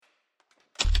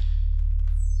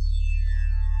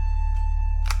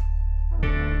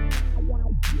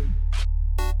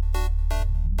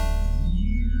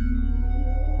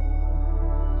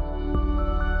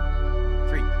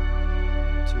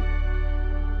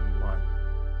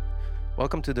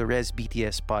Welcome to the Res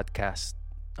BTS podcast,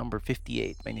 number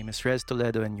 58. My name is Rez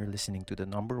Toledo, and you're listening to the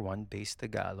number one base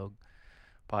Tagalog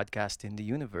podcast in the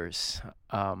universe.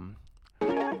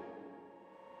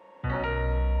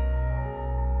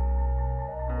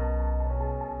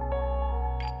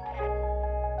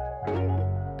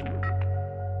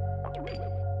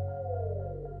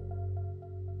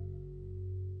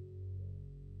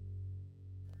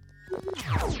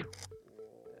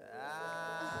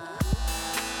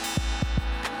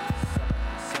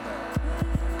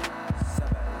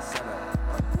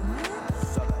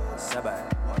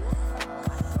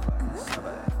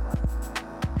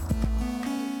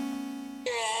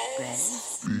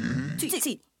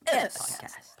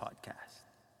 Podcast.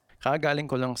 Kagaling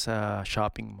ko lang sa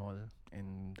shopping mall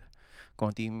and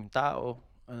konti yung tao.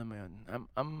 Alam mo yun,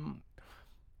 I'm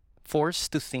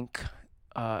forced to think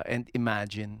and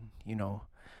imagine,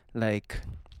 like,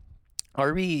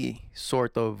 are we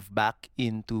sort of back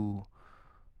into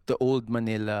the old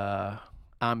Manila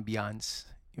ambience?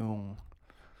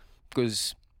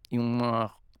 Because yung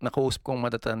mga nakausap kong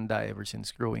matatanda ever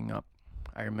since growing up,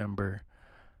 I remember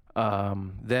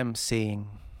them saying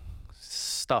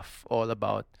stuff all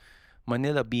about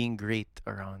Manila being great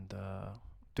around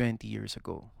 20 years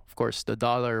ago. Of course, the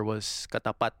dollar was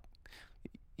katapat.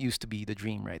 Used to be the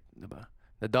dream, right? Diba?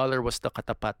 The dollar was the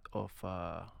katapat of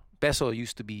peso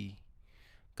used to be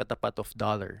katapat of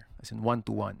dollar, as in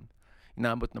 1-to-1.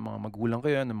 Inaabot ng mga magulang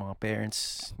kayo, ng mga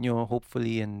parents nyo,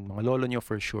 hopefully, and mga lolo nyo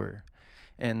for sure.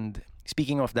 And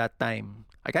speaking of that time,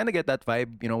 I kind of get that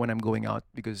vibe, when I'm going out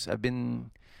because I've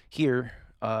been here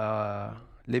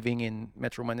living in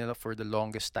Metro Manila for the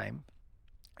longest time.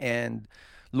 And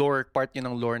part yun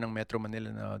ng lore ng Metro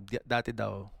Manila na dati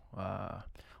daw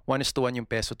 1:1 yung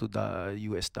peso to the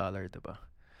US dollar, diba?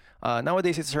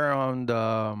 Nowadays it's around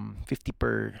 50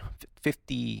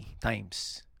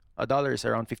 times. A dollar is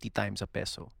around 50 times a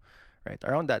peso. Right?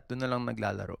 Around that, doon na lang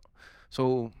naglalaro.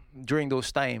 So, during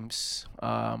those times,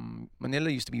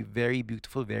 Manila used to be very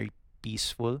beautiful, very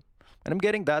peaceful. And I'm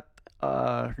getting that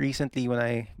recently when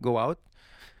I go out.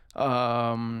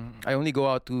 I only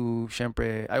go out to,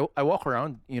 syempre, I walk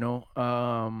around,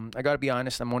 I gotta be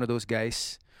honest, I'm one of those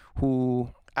guys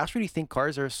who actually think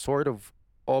cars are sort of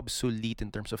obsolete in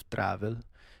terms of travel.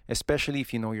 Especially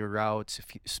if you know your routes,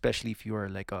 especially if you are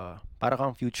like para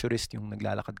kang futurist, yung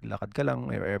naglalakad-lakad ka lang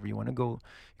wherever you want to go.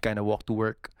 You kind of walk to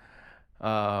work.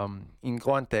 In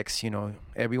context,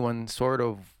 everyone sort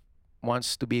of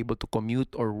wants to be able to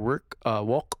commute or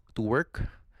walk to work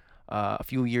a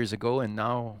few years ago, and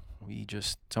now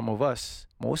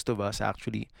most of us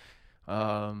actually,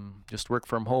 just work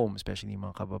from home, especially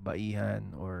mga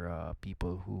kababaihan or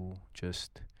people who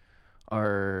just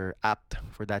are apt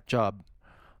for that job.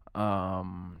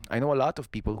 I know a lot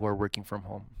of people who are working from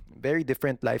home. Very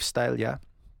different lifestyle, yeah.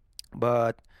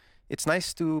 But it's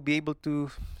nice to be able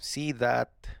to see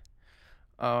that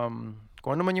kung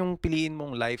ano man yung piliin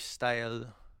mong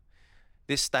lifestyle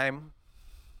this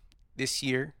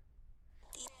year,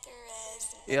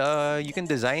 you can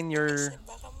design your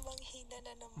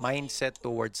mindset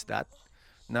towards that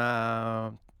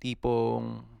na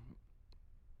tipong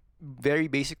very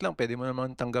basic lang, pwede mo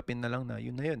naman tanggapin na lang na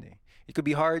yun eh. It could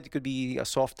be hard, it could be a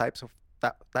soft type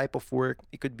of work,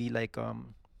 it could be like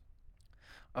I'm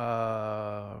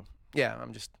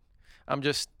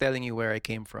just telling you where I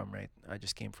came from, right? I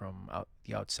just came from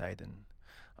the outside, and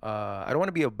I don't want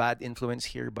to be a bad influence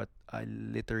here, but I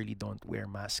literally don't wear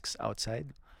masks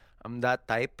outside. I'm that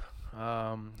type.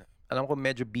 Alam ko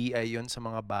medyo BI yun sa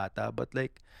mga bata, but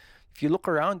like if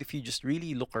you just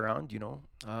really look around,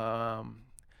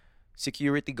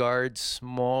 security guards,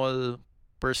 small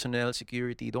personnel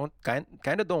security kind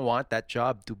of don't want that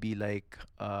job to be like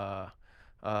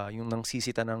yung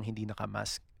nangsisita ng hindi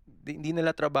naka-mask. Hindi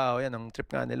nila trabaho yan. Ang trip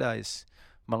nga nila is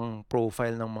mang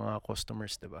profile ng mga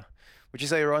customers, diba? Which is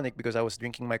ironic because I was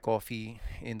drinking my coffee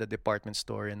in the department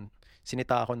store and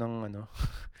sinita ako ng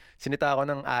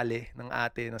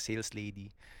ate na sales lady.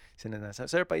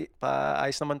 Sir,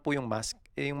 paayos naman po yung mask.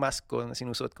 Yung mask ko na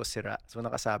sinusuot ko sira. So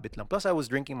nakasabit lang. Plus I was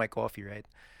drinking my coffee, right?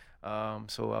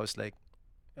 So I was like,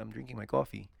 I'm drinking my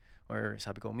coffee. Or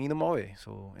sabi ko, uminom ako eh.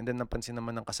 So, and then napansin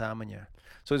naman ng kasama niya.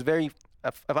 So I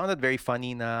found it very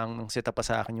funny na ang sita pa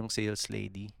sa akin yung sales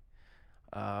lady.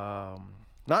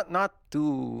 Not to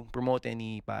promote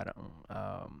any parang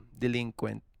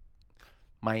delinquent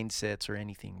mindsets or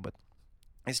anything, but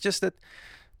it's just that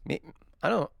I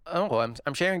don't know.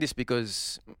 I'm sharing this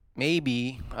because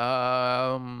maybe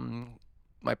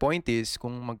my point is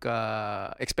kung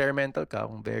experimental ka,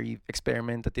 kung very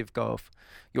experimentative ka of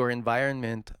your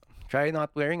environment, try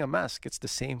not wearing a mask. It's the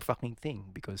same fucking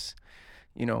thing because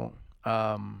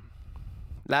um,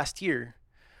 last year,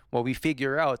 what we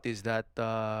figure out is that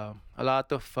a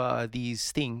lot of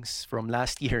these things from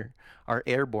last year are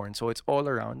airborne. So it's all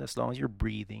around as long as you're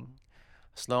breathing.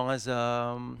 As long as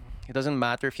it doesn't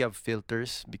matter if you have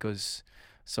filters because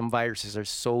some viruses are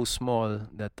so small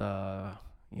that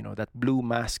that blue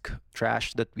mask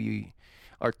trash that we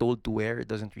are told to wear, it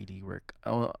doesn't really work.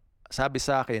 Sabi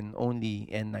sa akin, only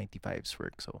N95s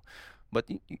work. So, but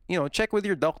check with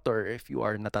your doctor if you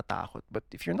are natatakot. But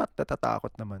if you're not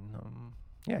natatakot naman,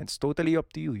 yeah, it's totally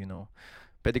up to you,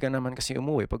 Pwede ka naman kasi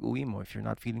umuwi pag uwi mo if you're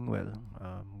not feeling well.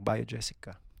 Biogesic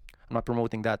ka. I'm not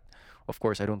promoting that. Of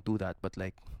course, I don't do that. But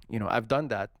like, I've done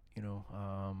that,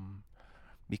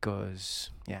 because,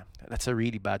 yeah, that's a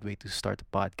really bad way to start a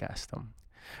podcast.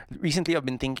 Recently, I've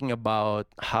been thinking about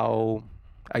how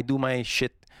I do my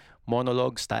shit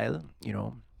monologue style,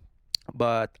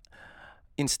 but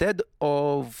instead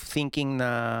of thinking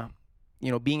na,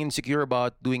 being insecure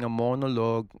about doing a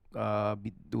monologue,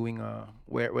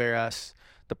 whereas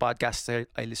the podcasts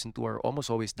I listen to are almost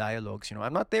always dialogues,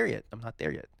 I'm not there yet.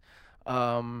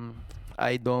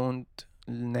 I don't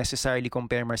necessarily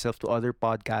compare myself to other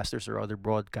podcasters or other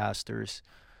broadcasters.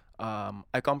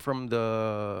 I come from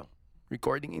the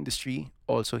recording industry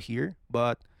also here,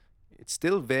 but it's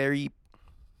still very,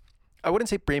 I wouldn't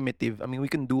say primitive. I mean, we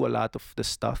can do a lot of the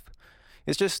stuff.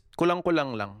 It's just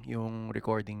kulang-kulang lang yung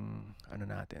recording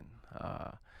natin.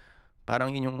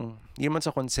 Parang yun yung, hindi naman sa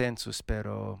consensus,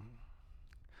 pero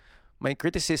my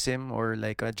criticism or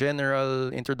like a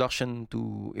general introduction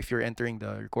to if you're entering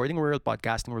the recording world,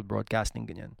 podcasting world, broadcasting,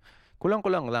 ganyan.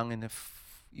 Kulang-kulang lang. And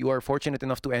if you are fortunate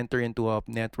enough to enter into a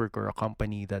network or a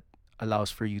company that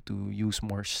allows for you to use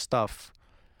more stuff,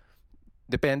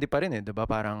 depende pa rin diba?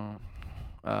 Parang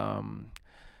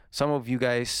some of you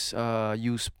guys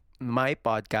use my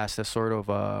podcast as sort of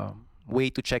a way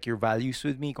to check your values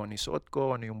with me, kung ano yung suot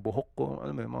ko, ano yung buhok ko,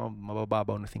 alam mo, mga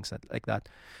mabababaw na things like that.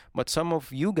 But some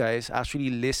of you guys actually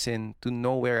listen to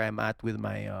know where I'm at with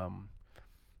my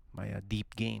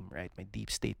deep game, right? My deep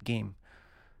state game.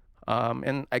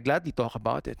 And I gladly talk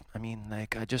about it. I mean,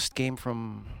 like, I just came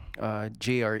from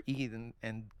JRE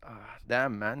and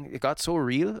damn, man, it got so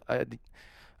real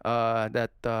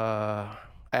that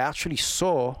I actually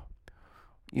saw,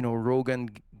 Rogan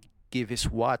give his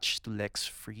watch to Lex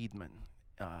Friedman,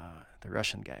 the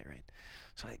Russian guy, right?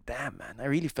 So like, damn, man, I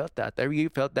really felt that. I really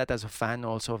felt that as a fan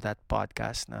also of that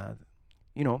podcast.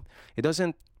 It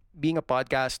doesn't, being a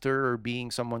podcaster or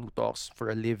being someone who talks for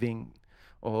a living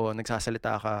o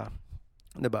nagsasalita ka,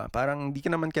 diba? Parang hindi ka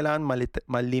naman kailangan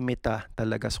malimita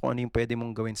talaga sa kung ano yung pwede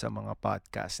mong gawin sa mga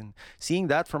podcasts. And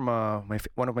seeing that from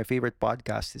one of my favorite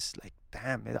podcasts is like,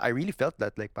 damn, I really felt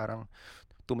that. Like, parang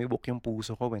tumibok yung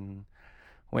puso ko when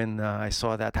I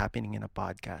saw that happening in a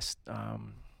podcast.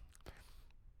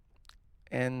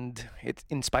 And it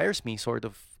inspires me sort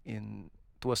of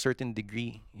to a certain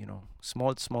degree,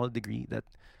 small degree, that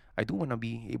I do want to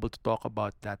be able to talk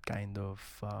about that kind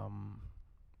of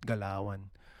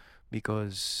galawan,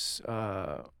 because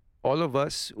all of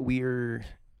us,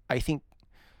 I think,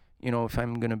 if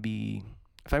I'm gonna be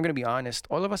honest,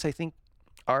 all of us, I think,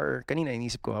 are, kanina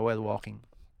inisip ko while walking,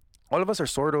 all of us are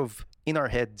sort of in our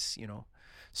heads,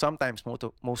 Sometimes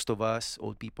most of us,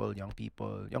 old people, young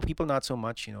people not so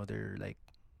much, they're like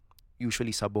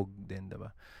usually sabog din,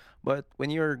 diba? But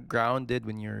when you're grounded,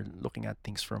 when you're looking at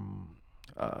things from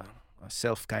a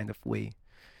self kind of way,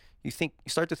 you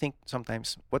start to think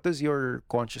sometimes, what is your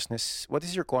consciousness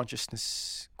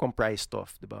comprised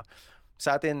of, diba?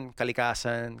 Sa atin,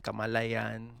 kalikasan,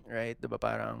 kamalayan, right? Diba,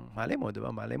 parang malay mo, diba?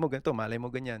 Malay mo ganito, malay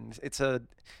mo ganyan.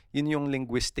 Yun yung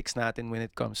linguistics natin when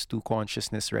it comes to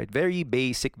consciousness, right? Very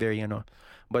basic, very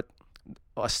but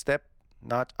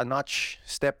a notch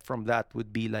step from that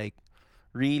would be like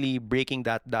really breaking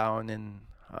that down, and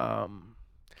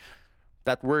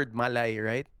that word malay,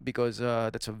 right? Because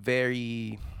that's a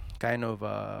very kind of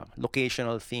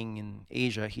locational thing in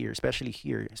Asia here, especially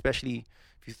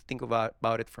if you think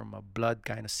about it from a blood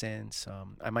kind of sense.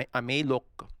 I may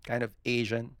look kind of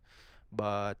Asian,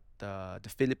 but the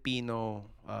Filipino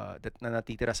that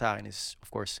natitira sa akin is,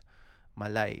 of course,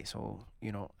 Malay. So,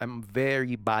 I'm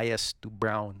very biased to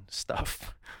brown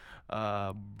stuff.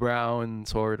 Brown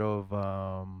sort of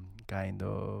kind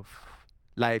of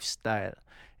lifestyle.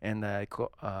 And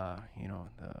yung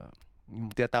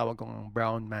tinatawag kong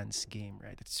brown man's game,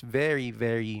 right? It's very,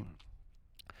 very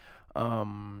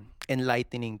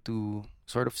enlightening to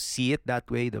sort of see it that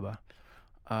way, diba?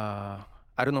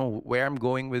 I don't know where I'm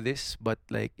going with this, but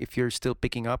like, if you're still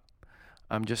picking up,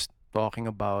 I'm just talking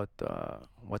about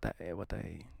what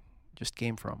I just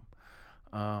came from,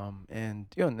 and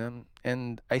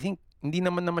and I think hindi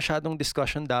naman na masyadong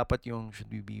discussion dapat yung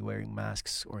should we be wearing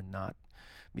masks or not,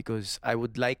 because I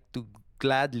would like to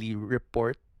gladly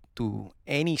report to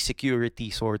any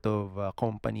security sort of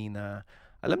company na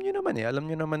alam nyo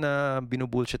naman na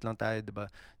binubullshit lang tayo, 'di ba?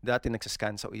 Dati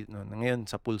nagsascan sa ngayon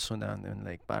sa pulso na, and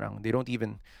like parang they don't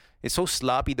even, it's so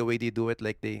sloppy the way they do it,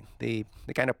 like they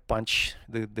kind of punch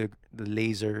the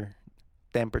laser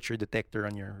temperature detector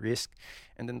on your wrist,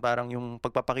 and then parang yung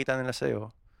pagpapakita nila sa'yo,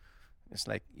 it's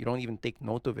like you don't even take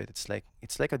note of it. It's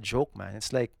like a joke, man. It's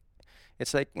like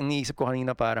iniisip ko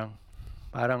kanina, parang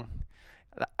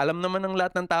alam naman ng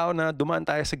lahat ng tao na dumaan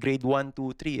tayo sa grade 1,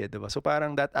 2, 3, eh, 'di ba? So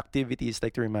parang that activity is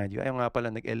like to remind you, ay nga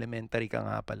pala, nag-elementary ka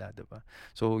nga pala, 'di ba?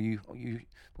 So you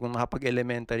kung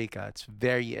nakapag-elementary ka, it's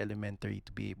very elementary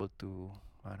to be able to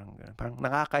parang ganun. Parang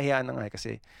nakakahiya na nga,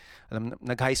 kasi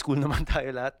nag-high school naman tayo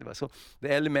lahat, 'di ba? So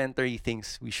the elementary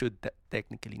things we should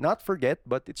technically not forget,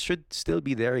 but it should still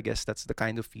be there. I guess that's the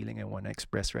kind of feeling I want to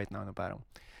express right now, na parang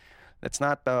let's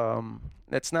not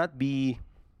be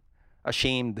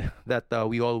ashamed that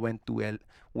we all went through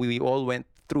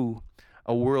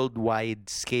a worldwide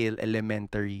scale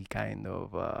elementary kind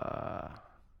of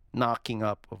knocking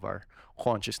up of our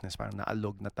consciousness, parang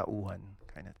naalog na tauhan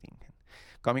kind of thing.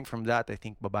 Coming from that, I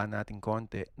think baba natin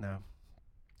konti na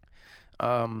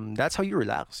that's how you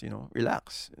relax,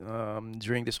 relax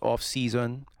during this off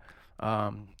season.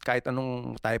 Kahit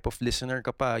anong type of listener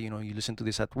ka pa, you listen to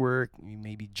this at work, you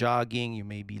may be jogging, you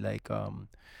may be like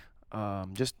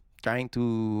just trying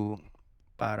to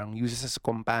parang use this as a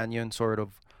companion sort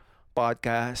of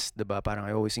podcast, diba? Parang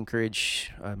I always encourage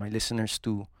my listeners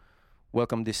to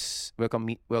welcome this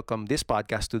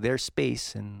podcast to their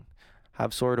space and have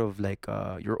sort of like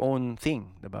your own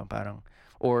thing, diba? Parang,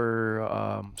 or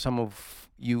some of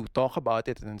you talk about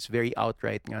it and it's very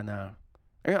outright nga na,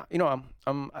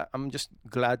 I'm just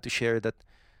glad to share that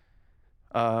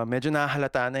medyo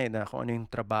nahalata na na kung ano yung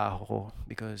trabaho ko,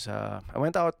 because I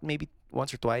went out maybe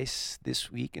once or twice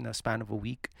this week, in a span of a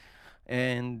week,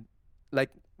 and like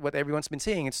what everyone's been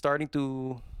saying, it's starting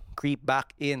to creep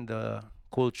back in the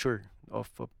culture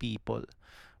of people.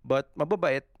 But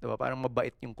mababait, diba? Parang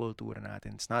mabait yung kultura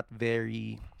natin. It's not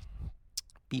very,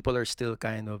 people are still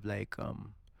kind of like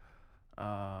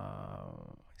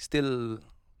still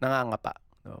nangangapa,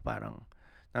 diba? Parang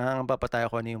nangangamba pa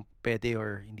tayo kung ano yung pwede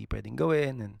or hindi pwedeng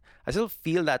gawin, and I still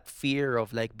feel that fear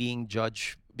of like being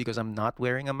judged because I'm not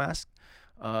wearing a mask.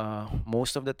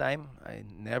 Most of the time, I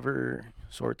never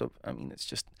it's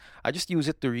just, I just use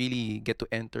it to really get to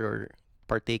enter or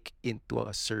partake into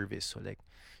a service. So like,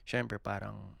 syempre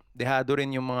parang dehado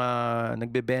rin yung mga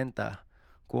nagbebenta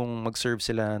kung mag-serve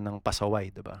sila ng pasaway,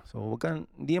 diba? So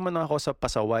hindi naman ako sa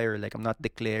pasaway, or like I'm not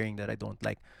declaring that I don't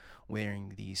like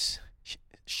wearing these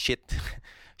shit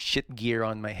gear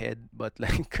on my head, but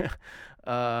like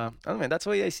that's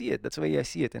the way I see it.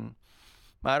 And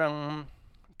parang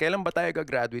kailan ba tayo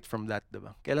gagraduate from that,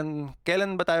 diba?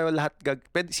 Kailan ba tayo lahat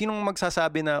sinong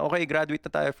magsasabi na okay, graduate na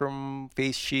tayo from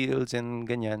face shields and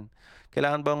ganyan?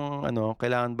 Kailangan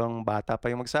bang bata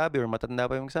pa yung magsabi or matanda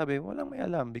pa yung magsabi? Walang may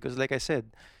alam, because like I said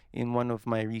in one of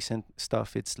my recent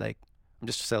stuff, it's like, I'm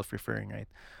just self-referring, right?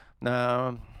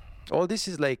 Na all this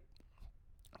is like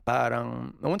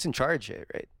parang no one's in charge,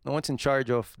 right? No one's in charge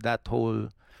of that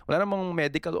whole, wala namang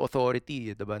medical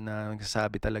authority, diba, na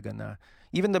nagsasabi talaga na,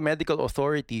 even the medical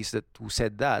authorities who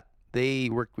said that, they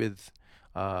worked with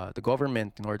the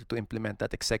government in order to implement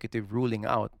that executive ruling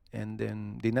out, and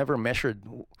then they never measured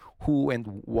who and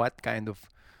what kind of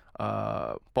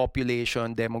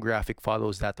population demographic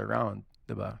follows that around,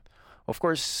 diba? Of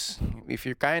course, if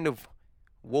you're kind of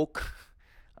woke,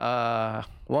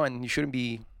 one, you shouldn't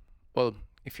be, well,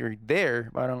 if you're there,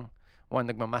 parang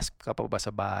nagmamask ka pa ba sa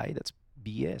bahay? That's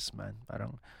BS, man.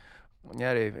 Parang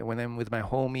kunyari, when I'm with my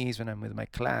homies, when I'm with my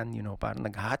clan, parang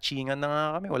naghatchingan na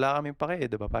nga kami, wala kaming pake,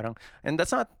 diba? Parang, and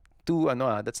that's not to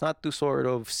sort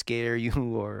of scare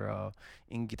you or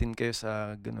inggitin kayo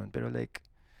sa ganun. Pero like,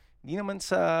 hindi naman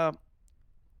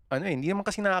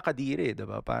kasi nakakadiri,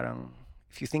 diba? Parang,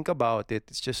 if you think about it,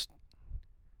 it's just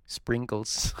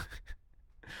sprinkles.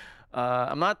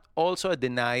 I'm not also a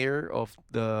denier of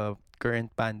the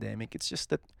current pandemic. It's just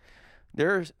that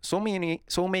there are so many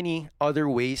other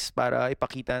ways para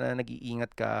ipakita na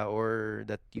nag-iingat ka, or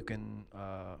that you can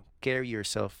carry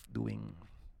yourself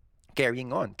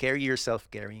carrying on.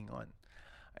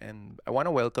 And I want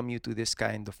to welcome you to this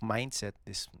kind of mindset,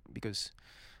 because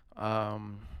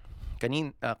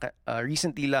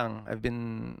recently lang I've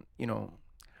been,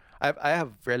 I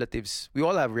have relatives. We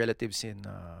all have relatives in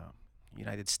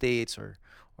United States or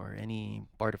any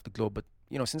part of the globe, but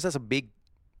since that's a big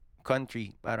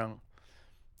country, parang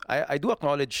I do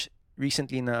acknowledge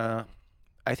recently na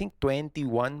I think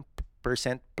 21%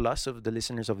 plus of the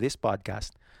listeners of this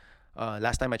podcast,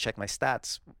 last time I checked my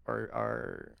stats,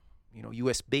 are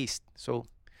US based. So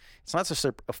it's not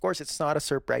of course it's not a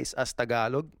surprise as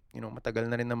Tagalog. Matagal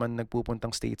na rin naman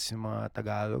nagpupuntang states yung mga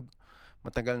Tagalog.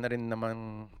 Matagal na rin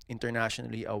naman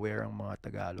internationally aware ang mga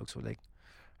Tagalog. So like,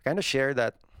 I kind of share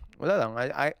that. Wala lang.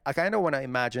 I kind of want to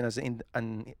imagine as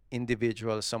an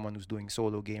individual, someone who's doing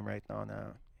solo game right now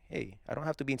na, hey, I don't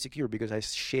have to be insecure because I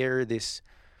share this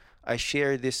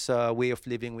way of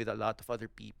living with a lot of other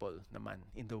people naman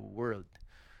in the world.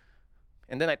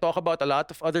 And then I talk about a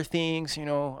lot of other things,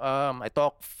 I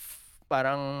talk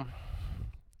parang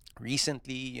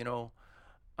recently,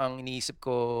 ang iniisip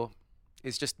ko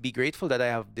is just be grateful that I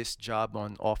have this job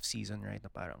on off season, right? Na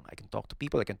parang I can talk to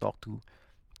people, I can talk to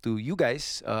you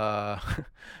guys.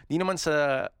 Di naman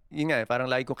sa, yun nga, parang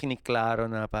lagi ko kiniklaro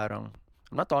na parang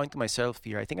I'm not talking to myself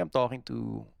here. I think I'm talking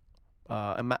to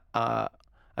I've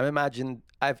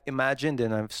imagined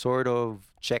and I've sort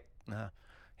of checked na,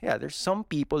 yeah, there's some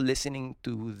people listening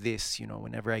to this,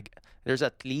 whenever there's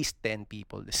at least 10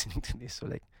 people listening to this. So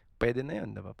like, pwede na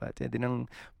yun, diba?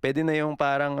 Pwede na yung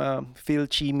parang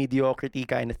filchy mediocrity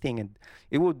kind of thing. And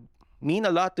it would mean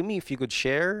a lot to me if you could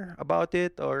share about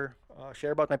it or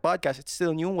share about my podcast. It's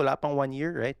still new, wala pang 1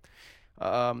 year, right?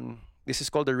 This is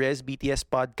called the Res BTS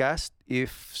podcast.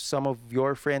 If some of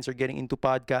your friends are getting into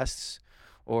podcasts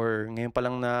or ngayon pa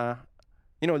lang na,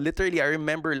 literally I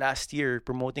remember last year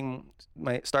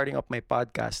starting up my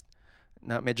podcast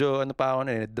na medyo pa ako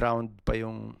na drowned pa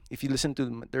yung, if you listen to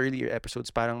the earlier episodes,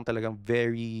 parang talagang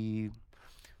very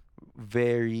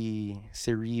very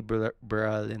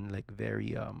cerebral and like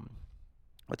very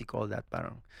what do you call that,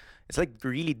 parang it's like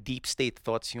really deep state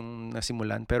thoughts yung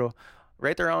nasimulan. Pero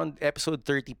right around episode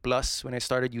 30 plus, when I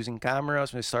started using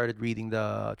cameras, when I started reading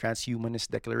the Transhumanist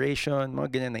Declaration, mga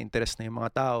ganyan na interest na yung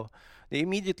mga tao, they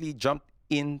immediately jumped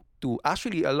into,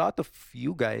 actually a lot of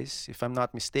you guys, if I'm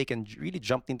not mistaken, really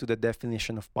jumped into the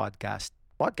definition of podcasts,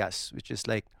 which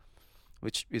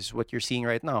is what you're seeing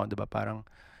right now, diba? Parang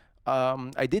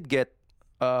I did get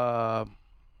a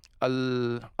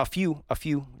few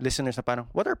listeners na parang,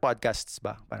 what are podcasts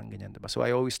ba? Parang ganyan, diba? So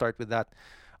I always start with that.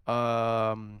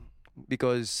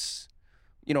 Because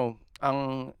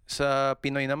ang sa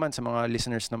Pinoy naman, sa mga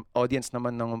listeners na audience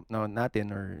naman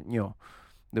natin or nyo,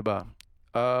 'di ba?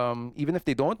 Even if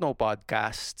they don't know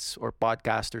podcasts or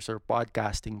podcasters or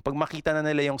podcasting, pag makita na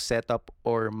nila yung setup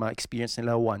or ma-experience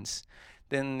nila once,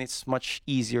 then it's much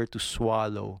easier to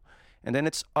swallow. And then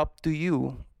it's up to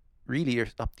you, really,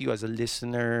 it's up to you as a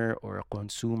listener or a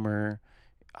consumer,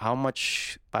 how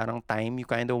much parang time you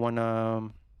kind of wanna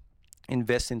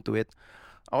invest into it.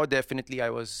 Oh, definitely.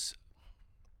 I was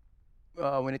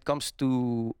when it comes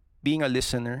to being a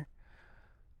listener,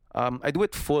 I do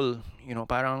it full.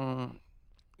 Parang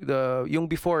yung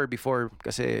before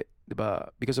kasi, diba,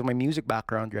 because of my music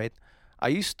background, right? I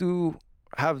used to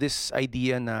have this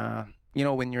idea na,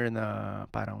 when you're in a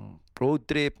parang road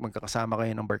trip, magkakasama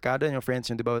kayo ng barkada, yung friends,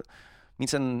 diba?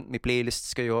 Minsan may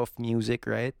playlists kayo of music,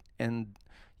 right? And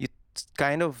you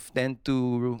kind of tend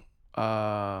to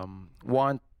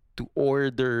want to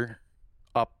order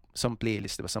up some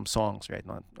playlists, diba? Some songs, right?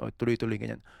 No? O tuloy-tuloy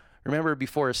ganyan. Remember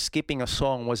before, skipping a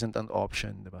song wasn't an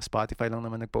option, diba? Spotify lang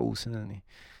naman nagpauso nun eh.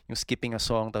 Yung skipping a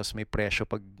song, tapos may presyo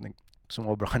pag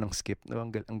sumobra ka ng skip. Diba?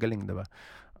 Ang galing, diba?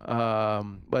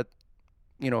 But,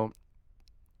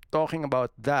 talking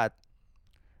about that,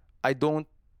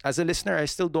 as a listener, I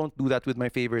still don't do that with my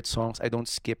favorite songs. I don't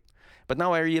skip. But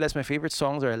now I realize my favorite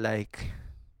songs are like,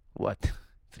 what?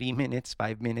 3 minutes,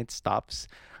 5 minutes, stops.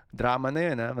 Drama na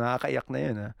yun, nakakaiyak na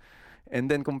yun. And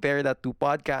then compare that to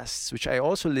podcasts, which I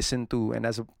also listen to. And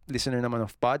as a listener naman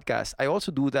of podcasts, I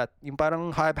also do that. Yung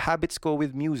parang habits ko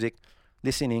with music,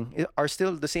 listening, are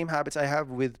still the same habits I have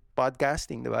with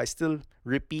podcasting. Diba? I still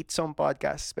repeat some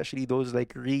podcasts, especially those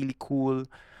like really cool,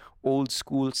 old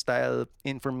school style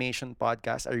information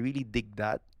podcasts. I really dig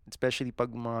that. Especially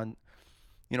pag mga,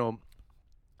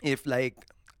 if like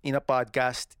in a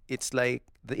podcast, it's like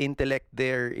the intellect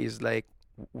there is like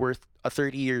worth a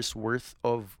 30 years worth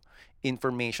of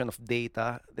information, of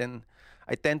data, then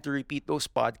I tend to repeat those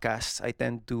podcasts. I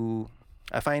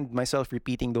find myself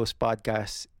repeating those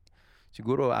podcasts.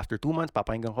 Siguro after 2 months,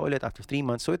 papakinggan ko ulit after 3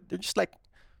 months. So they're just like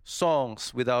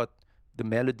songs without the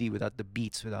melody, without the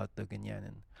beats, without the ganyan.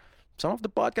 And some of the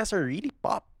podcasts are really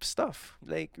pop stuff,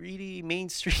 like really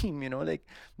mainstream, like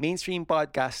mainstream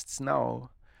podcasts now.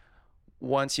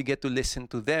 Once you get to listen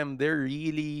to them, they're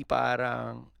really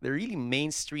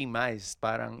mainstreamized,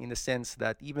 parang in the sense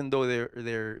that even though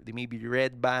they may be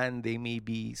red band, they may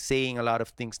be saying a lot of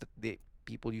things that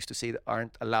people used to say that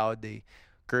aren't allowed. They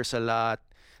curse a lot.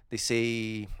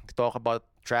 They talk about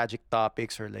tragic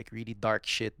topics or like really dark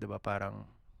shit, diba? Parang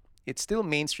it's still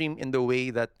mainstream in the way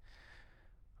that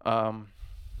um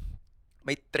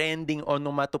may trending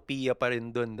onomatopoeia pa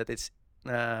rin dun that it's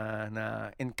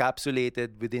na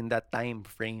encapsulated within that time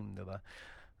frame, diba?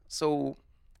 So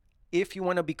if you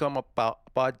want to become a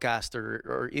podcaster,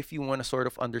 or if you want to sort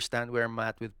of understand where I'm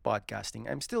at with podcasting,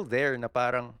 I'm still there na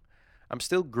parang I'm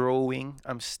still growing.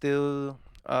 I'm still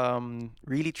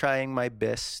really trying my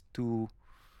best to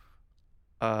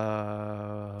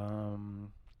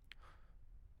um,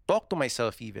 talk to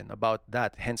myself even about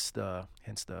that. Hence the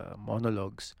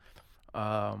monologues.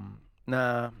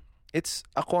 Na it's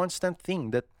a constant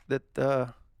thing that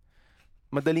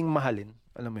madaling mahalin.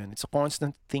 Alam mo yun, it's a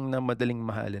constant thing na madaling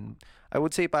mahalin. I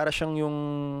would say para siyang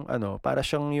yung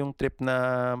trip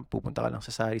na pupunta ka lang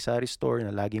sa sari-sari store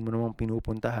na lagi mo namang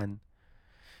pinupuntahan.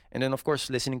 And then of course,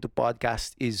 listening to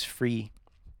podcast is free.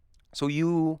 So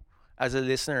you as a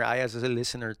listener, I as a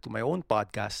listener to my own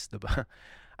podcast, diba?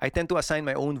 I tend to assign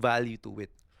my own value to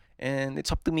it. And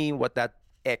it's up to me what that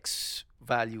X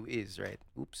value is, right?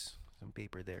 Oops, some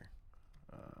paper there.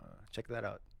 Check that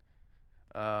out.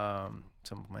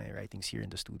 Some of my writings here in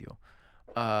the studio.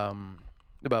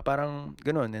 Diba? Parang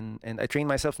ganun. And I train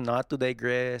myself not to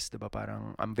digress. Diba?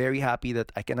 Parang I'm very happy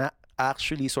that I can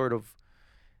actually sort of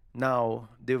now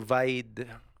divide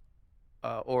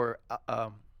or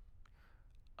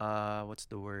what's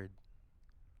the word?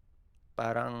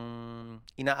 Parang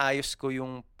inaayos ko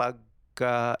yung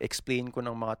pag-explain ko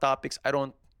ng mga topics. I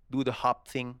don't do the hop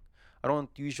thing. I don't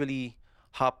usually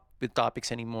hop with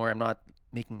topics anymore. I'm not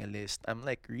making a list. I'm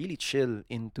like really chill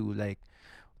into like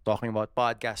talking about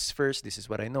podcasts first. This is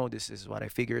what I know. This is what I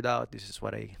figured out. This is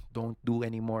what I don't do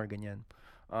anymore. Ganyan.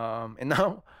 And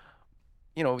now,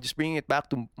 just bringing it back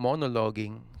to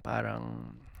monologuing.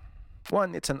 Parang,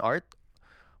 one, it's an art.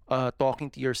 Talking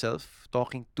to yourself,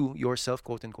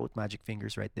 quote unquote, magic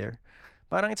fingers right there.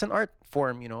 Parang it's an art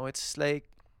form. It's like,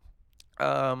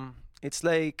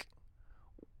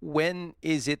 when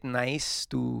is it nice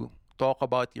to talk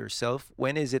about yourself?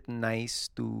 When is it nice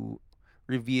to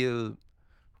reveal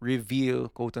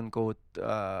quote unquote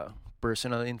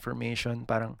personal information?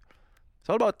 Parang it's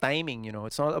all about timing,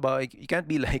 It's not about, you can't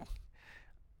be like,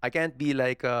 I can't be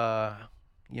like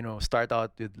start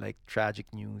out with like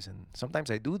tragic news, and sometimes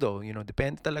I do though,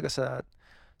 depende talaga sa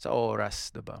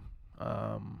oras, diba?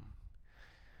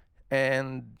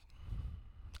 And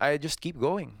I just keep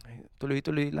going.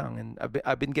 Tuloy-tuloy lang. And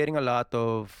I've been getting a lot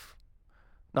of,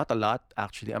 not a lot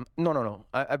actually. No.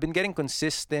 I've been getting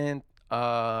consistent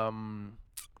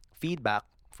feedback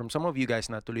from some of you guys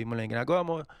na tuloy mo lang ginagawa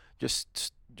mo.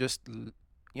 Just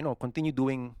continue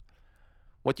doing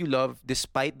what you love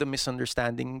despite the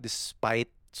misunderstanding, despite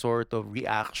sort of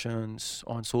reactions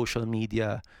on social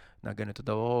media na ganito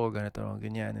daw, ganito,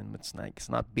 ganyan. And it's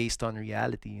not based on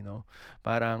reality,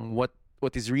 Parang what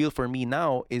is real for me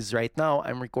now is right now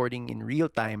I'm recording in real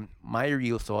time my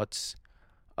real thoughts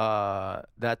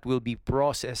that will be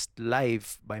processed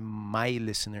live by my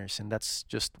listeners, and that's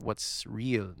just what's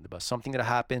real, diba? Something that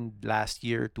happened last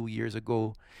year, 2 years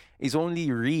ago is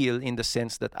only real in the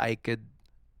sense that I could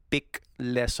pick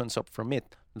lessons up from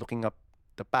it, looking up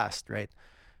the past, right?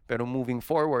 Pero moving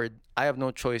forward, I have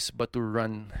no choice but to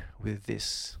run with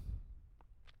this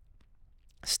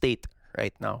state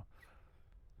right now.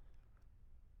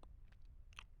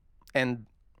 And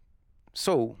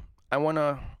so, I want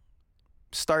to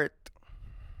start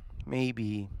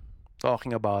maybe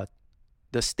talking about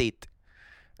the state,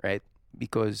 right?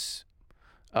 Because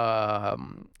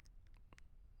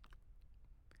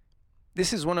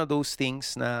this is one of those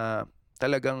things na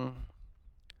talagang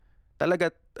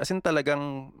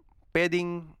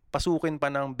pwedeng pasukin pa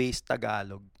ng base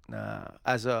Tagalog na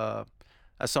as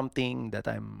something that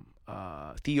I'm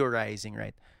theorizing,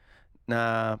 right?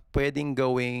 Na pwedeng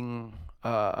gawing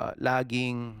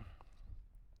laging,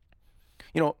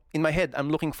 in my head I'm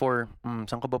looking for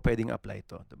saan ko ba pwedeng apply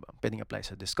to, diba? Pwedeng apply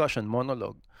sa discussion,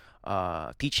 monologue,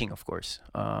 teaching of course,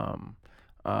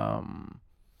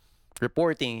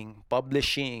 reporting,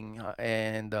 publishing,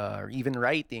 and even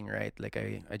writing, right? Like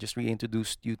I just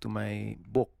reintroduced you to my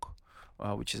book,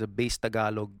 which is a base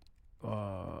Tagalog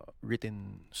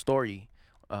written story,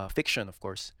 fiction, of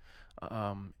course.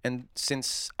 And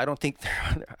since I don't think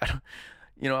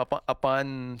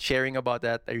upon sharing about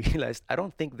that, I realized I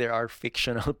don't think there are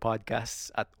fictional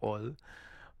podcasts at all.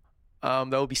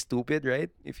 That would be stupid, right?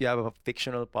 If you have a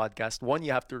fictional podcast, one,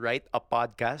 you have to write a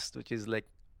podcast, which is like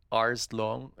hours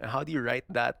long. How do you write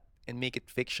that and make it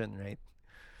fiction, right?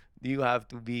 Do you have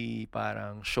to be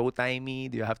parang showtimey?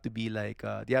 Do you have to be like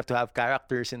do you have to have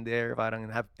characters in there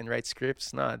parang and write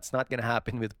scripts? No, it's not gonna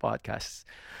happen with podcasts.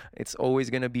 It's always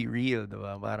gonna be real,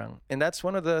 diba? Parang, and that's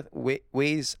one of the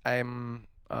ways I'm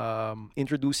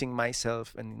introducing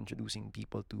myself and introducing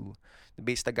people to the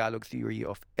base Tagalog theory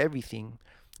of everything,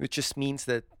 which just means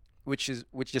that which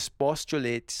just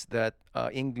postulates that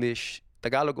English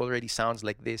Tagalog already sounds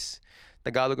like this.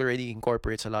 Tagalog already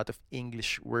incorporates a lot of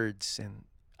English words, and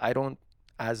I don't,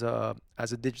 as a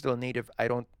digital native, I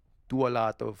don't do a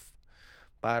lot of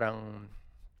parang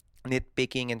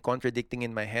nitpicking and contradicting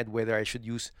in my head whether I should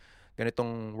use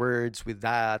ganitong words with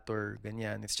that or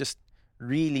ganyan. It's just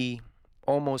really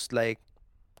almost like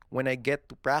when I get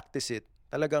to practice it,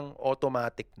 talagang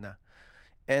automatic na.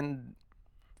 And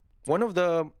one of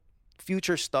the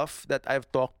future stuff that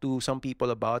I've talked to some people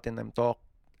about, and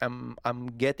I'm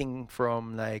getting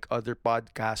from like other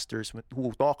podcasters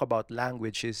who talk about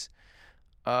language is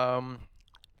um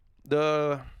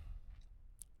the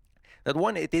that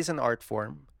one, it is an art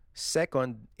form.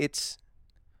 Second, it's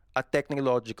a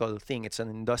technological thing. It's an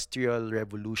industrial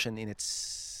revolution in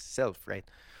itself, right?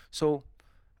 So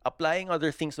applying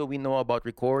other things that we know about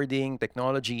recording,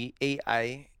 technology,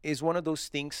 AI is one of those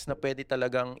things na pwede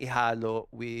talagang ihalo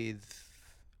with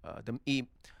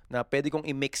na pwede kong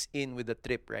i-mix in with the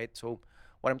trip, right? So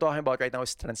what I'm talking about right now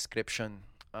is transcription.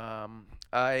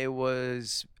 I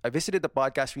visited the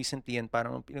podcast recently and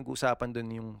parang pinag-usapan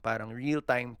dun yung parang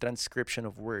real-time transcription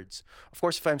of words. Of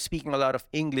course, if I'm speaking a lot of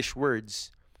English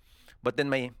words, but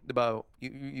then may, diba,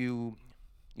 you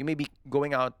may be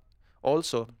going out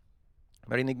also,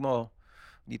 marinig mo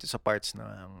dito sa parts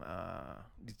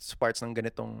ng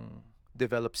ganitong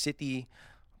developed city,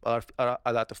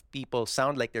 a lot of people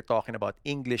sound like they're talking about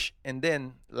English, and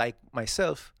then like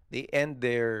myself, they end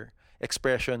their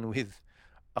expression with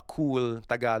a cool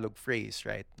Tagalog phrase,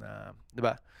 right?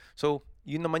 Diba? So,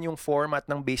 yun naman yung format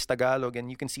ng base Tagalog, and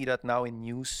you can see that now in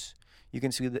news. You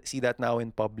can see that now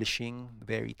in publishing.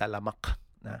 Very talamak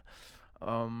na.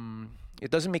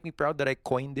 It doesn't make me proud that I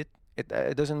coined it.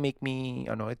 It doesn't make me,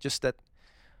 it's just that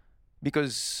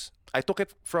because I took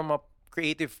it from a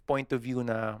creative point of view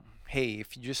na, hey,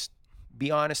 if you just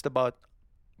be honest about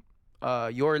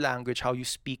your language, how you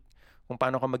speak, kung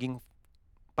paano ka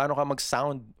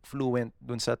mag-sound fluent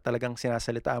dun sa talagang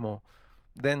sinasalita mo,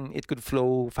 then it could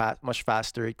flow much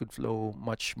faster. It could flow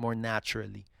much more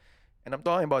naturally. And I'm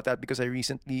talking about that because I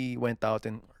recently went out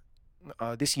and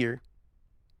this year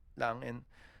lang, and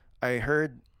I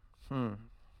heard,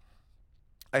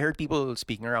 I heard people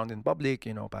speaking around in public,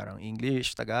 parang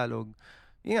English, Tagalog.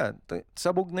 Yeah,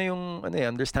 sabog na yung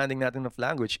understanding natin of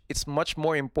language. It's much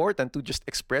more important to just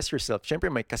express yourself.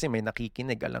 Syempre kasi may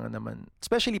nakikinig, alangan naman.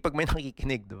 Especially pag may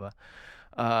nakikinig, 'di ba?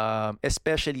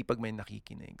 Especially pag may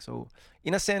nakikinig. So,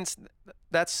 in a sense,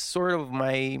 that's sort of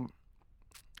my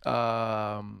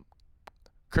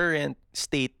current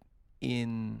state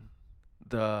in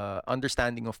the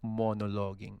understanding of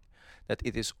monologuing. That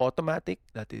it is automatic,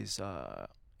 that is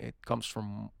it comes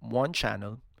from one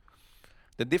channel.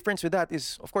 The difference with that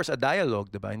is, of course, a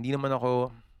dialogue, diba? Hindi ko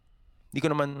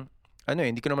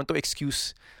naman to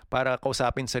excuse para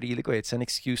kausapin sarili ko. It's an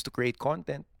excuse to create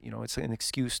content. It's an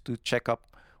excuse to check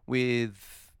up with,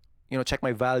 check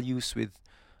my values with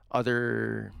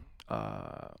other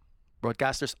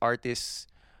broadcasters, artists.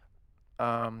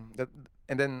 And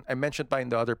then I mentioned pa in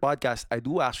the other podcast, I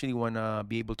do actually want to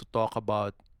be able to talk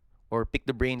about or pick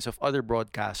the brains of other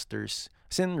broadcasters,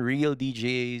 as in real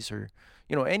DJs or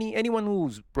anyone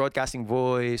who's broadcasting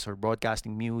voice or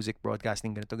broadcasting music,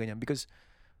 broadcasting ganito ganyan, because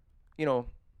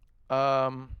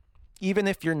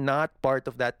even if you're not part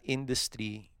of that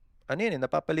industry,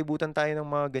 napapalibutan tayo ng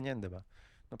mga ganyan, 'di ba?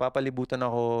 Napapalibutan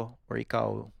ako or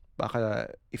ikaw,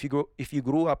 baka if you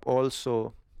grew up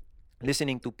also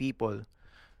listening to people,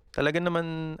 talaga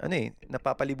naman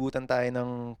napapalibutan tayo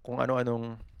ng kung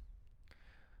ano-anong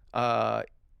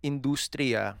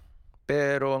industriya.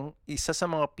 Pero ang isa sa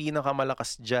mga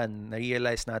pinakamalakas dyan,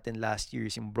 na-realize natin last year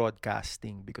is yung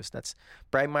broadcasting, because that's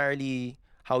primarily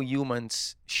how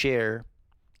humans share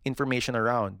information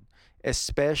around,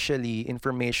 especially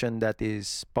information that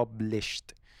is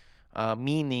published.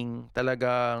 Meaning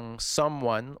talagang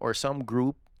someone or some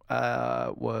group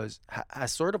has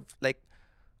sort of like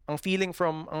ang feeling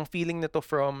nito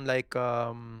from like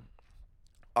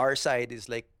our side is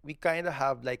like we kind of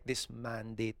have like this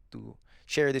mandate to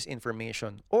share this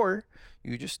information, or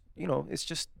you just it's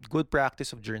just good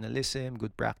practice of journalism,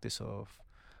 good practice of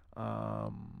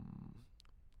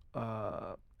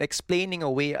explaining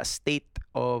away a state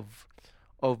of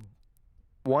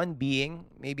one being,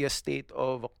 maybe a state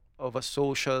of a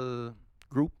social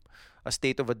group, a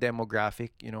state of a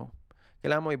demographic,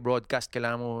 kailangan mo i-broadcast,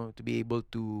 kailangan mo to be able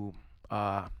to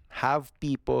have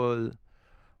people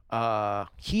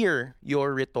hear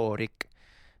your rhetoric.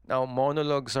 Now,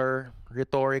 monologues are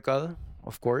rhetorical,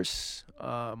 of course,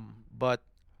 but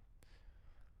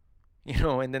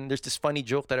and then there's this funny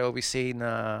joke that I always say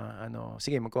na,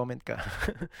 sige, mag-comment ka.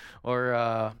 Or,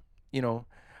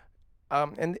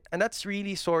 and that's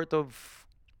really sort of,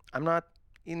 I'm not,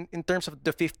 in terms of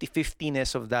the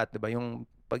 50-50ness of that, diba? Yung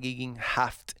pagiging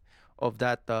half of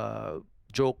that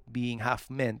joke being half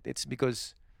meant, it's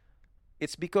because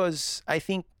I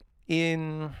think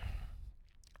in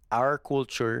our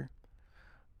culture,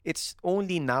 it's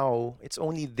only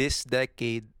this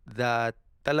decade that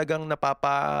talagang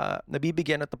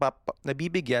nabibigyan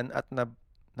at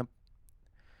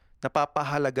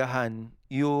napapahalagahan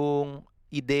yung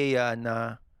ideya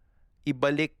na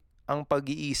ibalik ang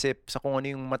pag-iisip sa kung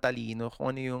ano yung matalino, kung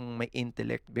ano yung may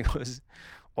intellect, because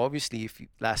obviously if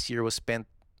last year was spent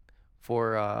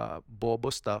for bobo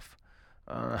stuff,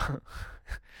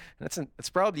 that's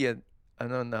probably I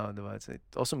don't know, diba? It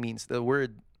also means that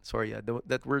word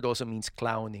also means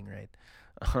clowning, right?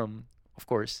 Of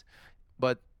course.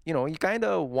 But you kind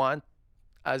of want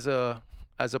as a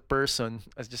person,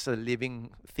 as just a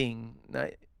living thing, na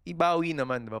ibawi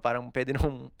naman, diba? Parang pwede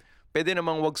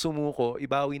namang wag sumuko,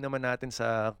 ibawi naman natin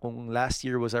sa kung last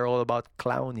year was all about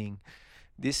clowning.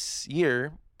 This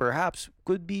year perhaps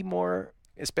could be more,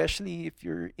 especially if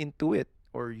you're into it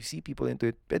or you see people into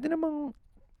it, pwede namang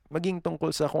maging tungkol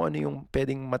sa kung ano yung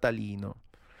pwedeng matalino.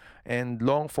 And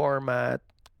long format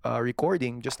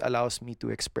recording just allows me to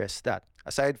express that.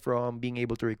 Aside from being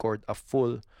able to record a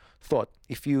full thought.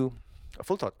 A full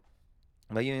thought.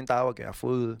 Yun yung tawag a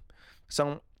full,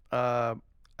 I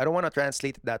don't want to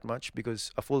translate it that much because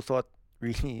a full thought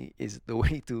really is the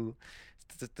way to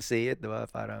say it, diba?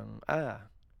 Parang,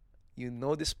 you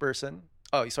know this person.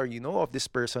 You know of this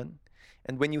person.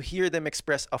 And when you hear them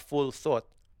express a full thought,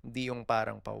 hindi yung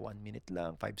parang pa 1 minute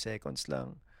lang, 5 seconds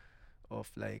lang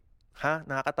of like,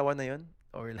 nakakatawa na yun?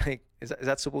 Or like, is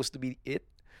that supposed to be it?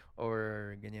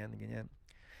 Or ganyan.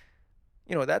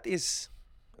 That is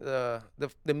the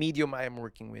medium I am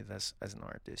working with as an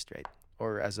artist, right?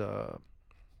 Or as a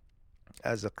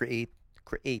creator.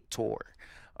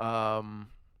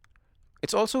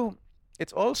 It's also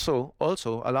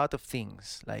a lot of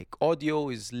things. Like audio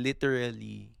is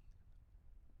literally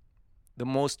the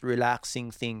most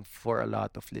relaxing thing for a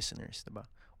lot of listeners, diba?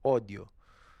 Audio.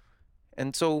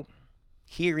 And so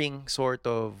hearing, sort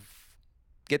of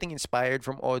getting inspired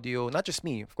from audio, not just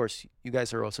me, of course, you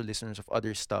guys are also listeners of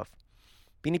other stuff.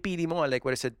 Pinipili mo, like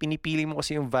what I said, pinipili mo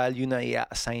kasi yung value na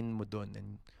i-assign mo dun.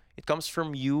 And it comes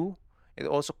from you. It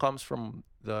also comes from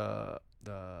the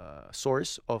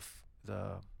source of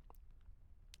the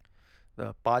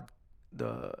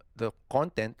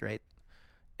content, right?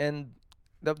 And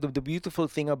the beautiful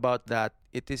thing about that,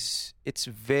 it's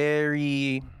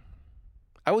very,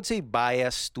 I would say,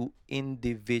 biased to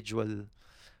individual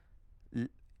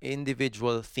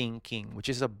thinking, which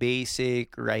is a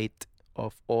basic right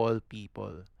of all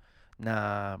people.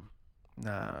 Na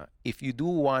if you do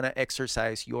want to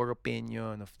exercise your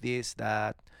opinion of this,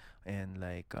 that, and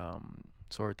like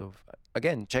sort of,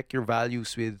 again, check your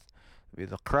values with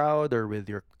a crowd or with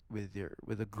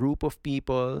a group of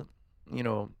people.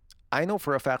 I know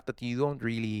for a fact that you don't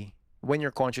really, when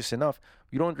you're conscious enough,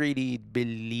 you don't really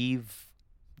believe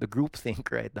the group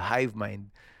think, right? The hive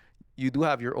mind. You do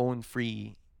have your own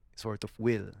free sort of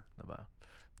will, diba?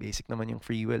 Basic naman yung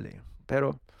free will eh.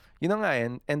 Pero yun na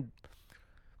nga, and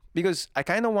because I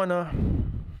kind of wanna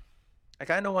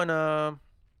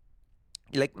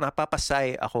like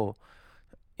napapasay ako,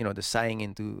 the sighing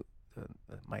into the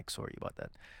mic, sorry about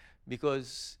that,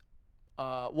 because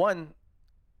one,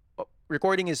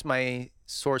 recording is my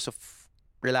source of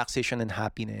relaxation and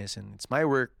happiness, and it's my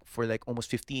work for like almost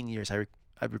 15 years.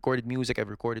 I've recorded music, I've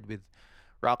recorded with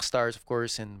rock stars, of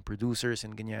course, and producers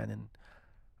and ganyan, and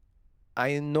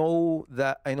I know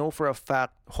for a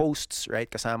fact hosts, right,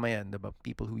 kasama yan, diba?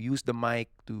 People who use the mic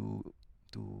to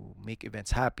make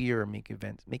events happier, make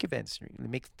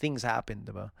things happen,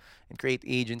 diba? And create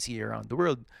agency around the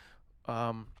world.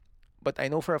 But I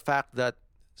know for a fact that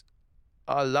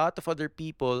a lot of other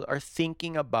people are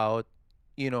thinking about,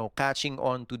 catching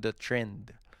on to the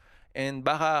trend. And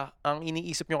baka ang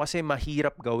iniisip nyo kasi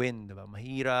mahirap gawin, diba?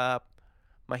 Mahirap,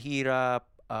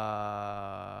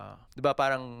 diba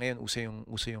parang ngayon uso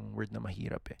yung word na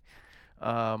mahirap eh.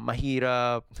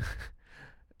 Mahirap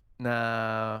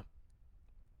na,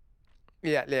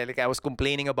 yeah, like I was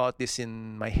complaining about this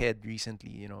in my head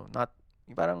recently, not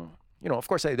parang, of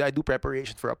course I do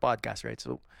preparation for a podcast, right?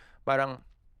 So parang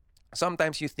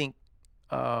sometimes you think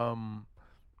um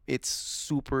it's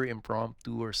super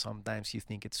impromptu, or sometimes you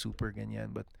think it's super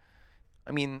ganyan. But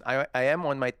I mean, I am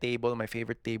on my table, my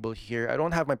favorite table here. I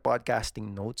don't have my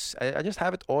podcasting notes. I just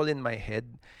have it all in my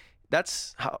head.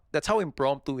 That's how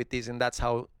impromptu it is, and that's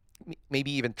how maybe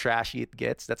even trashy it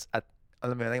gets. That's at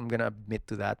alam mo yun, I'm gonna admit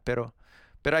to that. Pero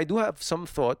I do have some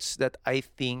thoughts that I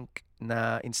think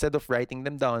na instead of writing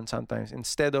them down sometimes,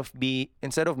 instead of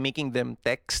making them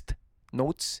text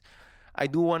notes, I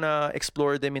do wanna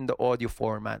explore them in the audio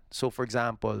format. So for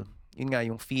example, yun nga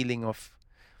yung feeling of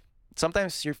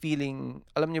sometimes you're feeling,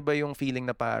 alam nyo ba yung feeling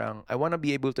na parang, I wanna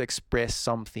be able to express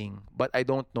something, but I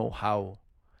don't know how.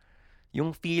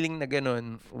 Yung feeling na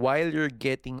ganun, while you're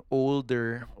getting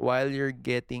older, while you're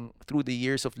getting through the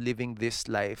years of living this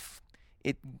life,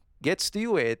 it gets to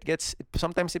you.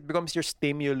 Sometimes it becomes your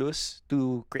stimulus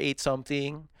to create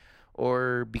something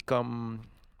or become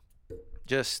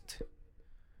just,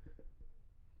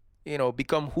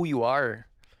 become who you are.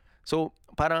 So,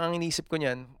 parang ang inisip ko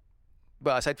niyan,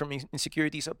 but aside from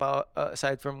insecurities about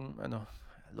aside from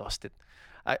lost it.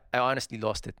 I honestly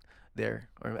lost it there,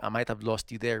 or I might have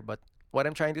lost you there. But what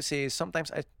I'm trying to say is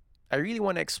sometimes I really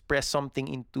want to express something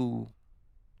into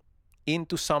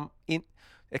some in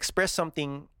express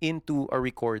something into a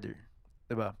recorder,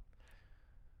 diba?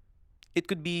 It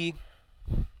could be,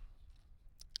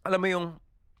 alam mo yung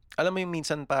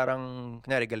minsan parang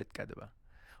kunyari galit ka, diba?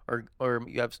 Or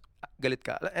you have galit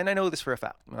ka. And I know this for a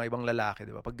fact. Mga ibang lalaki,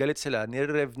 di ba? Pag galit sila,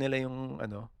 nire-rev nila yung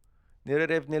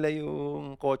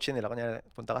kotse nila. Kanya,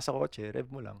 punta ka sa kotse,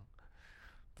 rev mo lang.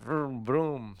 Vroom,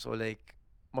 vroom. So like,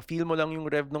 ma-feel mo lang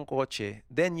yung rev ng kotse.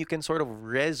 Then you can sort of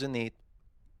resonate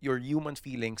your human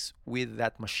feelings with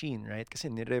that machine, right? Kasi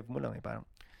nire-rev mo lang. Parang,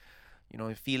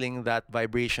 feeling that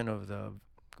vibration of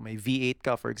may V8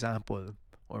 ka, for example,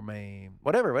 or may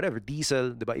whatever,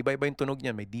 diesel, 'di ba? Iba-iba yung tunog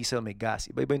niyan, may diesel, may gas,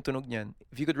 iba-iba yung tunog niyan.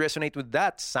 If you could resonate with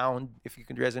that sound, if you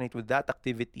could resonate with that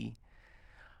activity,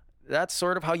 that's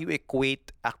sort of how you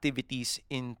equate activities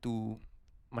into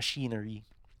machinery.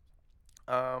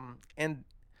 And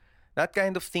that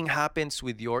kind of thing happens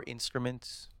with your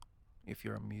instruments, if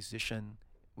you're a musician,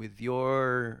 with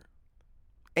your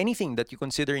anything that you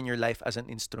consider in your life as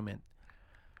an instrument.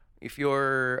 If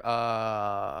you're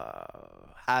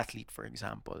athlete, for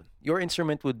example, your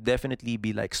instrument would definitely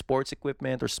be like sports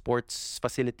equipment or sports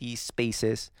facilities,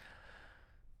 spaces.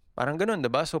 Parang ganun,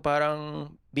 diba? So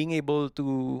parang being able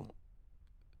to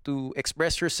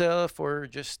express yourself, or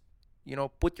just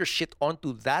put your shit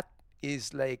onto that,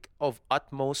 is like of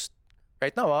utmost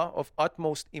right now, of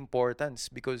utmost importance,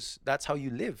 because that's how you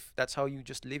live. That's how you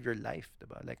just live your life,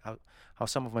 diba? Like how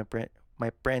some of my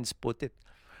friends put it.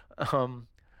 Um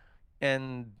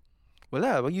and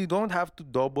well, you don't have to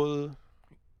double.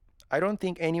 I don't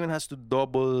think anyone has to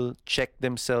double check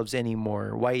themselves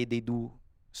anymore why they do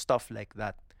stuff like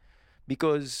that.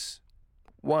 Because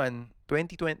one,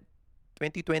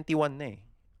 2021 na eh.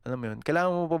 Alam mo yun,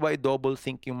 kailangan mo pa ba i-double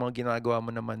think yung mga ginagawa mo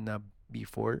naman na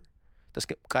before? Tapos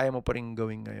kaya mo pa rin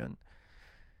gawin ngayon.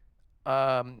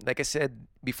 Like I said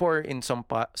before in some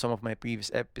of my previous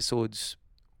episodes,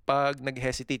 pag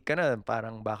nag-hesitate ka na,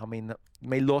 parang baka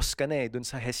may loss ka na eh dun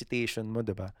sa hesitation mo,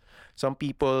 diba? Some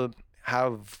people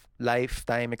have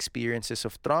lifetime experiences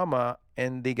of trauma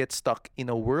and they get stuck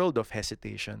in a world of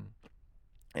hesitation.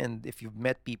 And if you've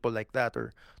met people like that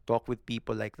or talk with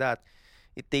people like that,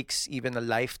 it takes even a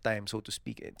lifetime, so to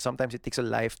speak. Sometimes it takes a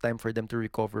lifetime for them to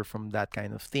recover from that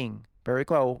kind of thing. Pero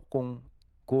ikaw, kung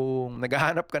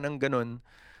naghahanap ka ng ganun,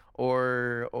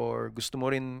 or gusto mo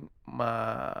rin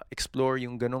ma-explore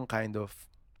yung ganong kind of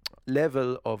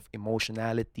level of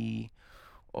emotionality,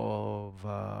 of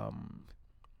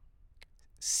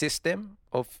system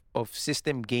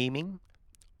gaming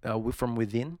from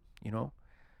within,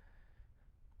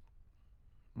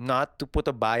 not to put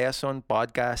a bias on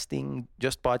podcasting,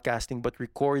 just podcasting, but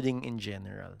recording in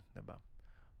general, diba?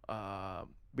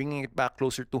 Bringing it back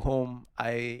closer to home,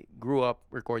 I grew up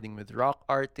recording with rock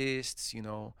artists.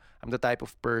 I'm the type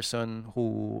of person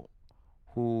who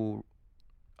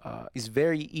is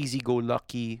very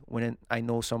easy-go-lucky when I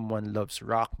know someone loves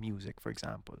rock music, for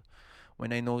example.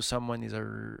 When I know someone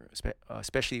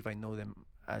especially if I know them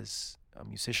as a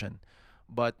musician.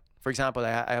 But for example,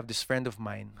 I have this friend of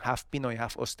mine, half Pinoy,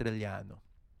 half Australiano.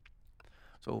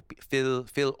 So Phil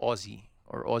Aussie,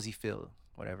 or Aussie Phil,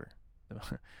 whatever.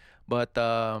 But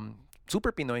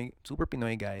super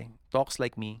Pinoy guy, talks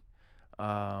like me,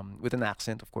 with an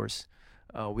accent, of course,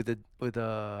 with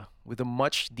a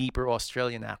much deeper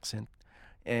Australian accent,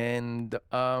 and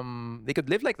they could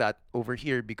live like that over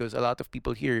here because a lot of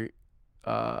people here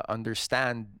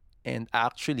understand and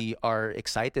actually are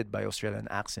excited by Australian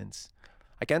accents.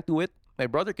 I can't do it. My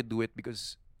brother could do it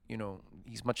because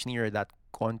he's much nearer that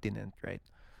continent, right?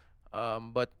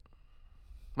 But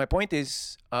my point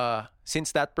is,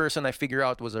 since that person I figure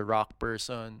out was a rock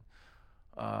person,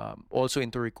 also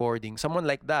into recording, someone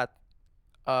like that,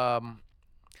 um,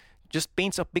 just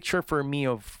paints a picture for me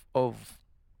of one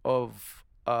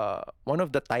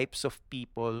of the types of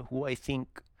people who I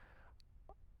think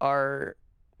are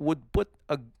would put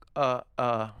a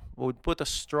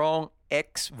strong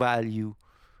X value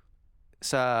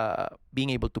sa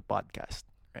being able to podcast,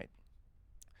 right?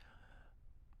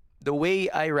 The way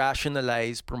I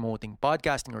rationalize promoting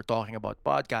podcasting or talking about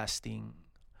podcasting,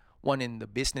 one in the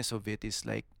business of it is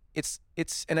like it's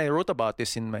and I wrote about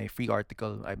this in my free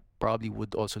article. I probably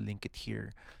would also link it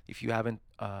here. If you haven't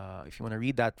if you want to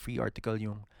read that free article,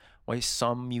 yung why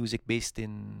some music based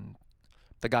in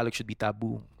Tagalog should be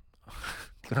taboo.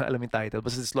 Hindi ko na alam yung title.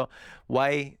 But it's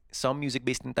why some music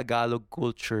based in Tagalog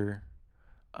culture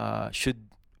should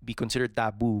be considered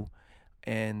taboo,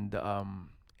 and I'm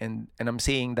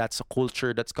saying that's a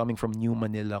culture that's coming from New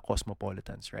Manila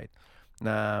cosmopolitans, right?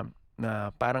 Na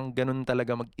parang ganun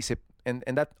talaga mag-isip,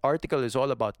 and that article is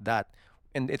all about that,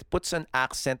 and it puts an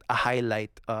accent, a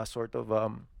highlight, sort of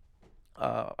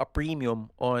a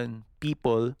premium on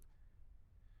people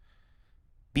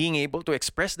being able to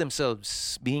express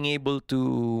themselves, being able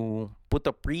to put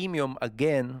a premium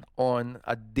again on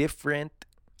a different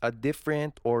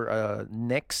or a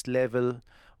next level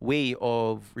way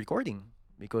of recording,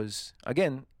 because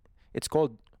again, it's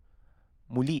called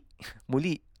muli.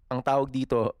 Muli ang tawag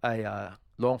dito ay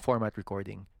long format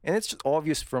recording, and it's just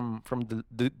obvious from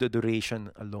the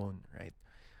duration alone, right?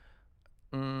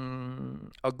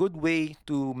 A good way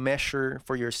to measure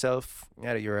for yourself,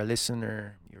 you're a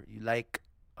listener, you like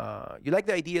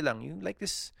the idea lang, you like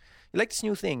this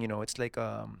new thing, it's like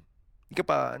di ka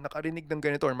pa nakarinig ng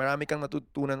ganito or marami kang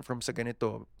natutunan from sa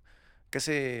ganito,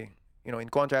 kasi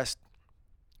in contrast,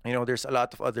 there's a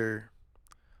lot of other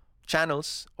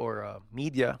channels or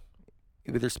media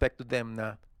with respect to them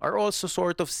na are also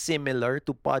sort of similar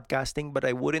to podcasting, but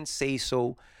I wouldn't say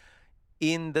so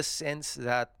in the sense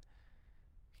that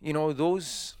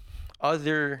those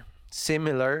other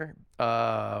similar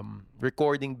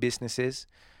recording businesses,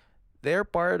 they're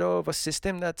part of a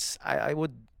system that's I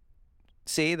would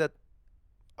say that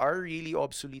are really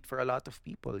obsolete for a lot of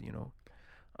people.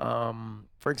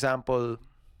 For example,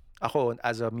 ako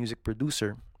as a music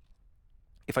producer,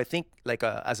 if I think like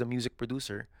as a music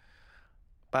producer,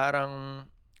 parang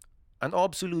an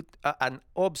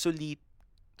obsolete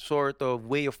sort of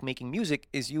way of making music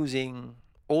is using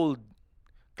old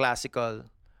classical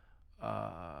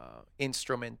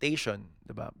instrumentation,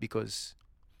 diba? Because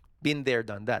been there,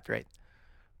 done that, right?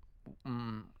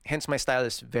 Hence, my style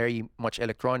is very much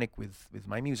electronic with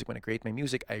my music. When I create my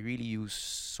music, I really use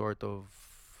sort of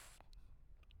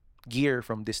gear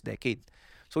from this decade.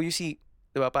 So you see,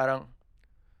 diba, parang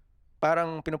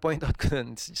pinopoint out ko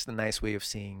dun, it's just a nice way of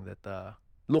saying that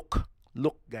look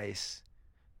guys,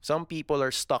 some people are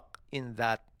stuck in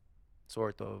that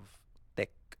sort of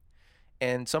tech,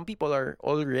 and some people are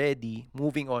already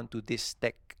moving on to this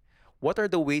tech. What are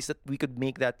the ways that we could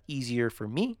make that easier for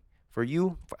me, for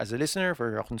you, as a listener,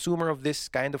 for a consumer of this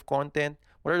kind of content?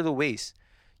 What are the ways?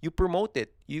 You promote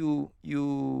it, you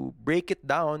break it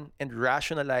down and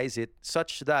rationalize it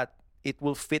such that it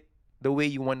will fit the way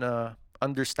you wanna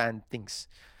understand things.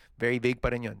 Very big pa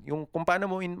rin yun. Yung kung paano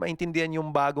mo maintindihan yung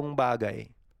bagong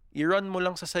bagay, i-run mo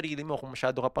lang sa sarili mo. Kung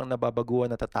masyado ka pang nababaguhan,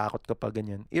 natatakot ka pa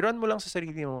ganyan, i-run mo lang sa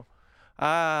sarili mo.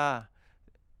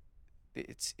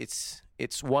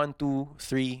 It's 1, 2,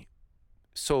 3,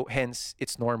 so hence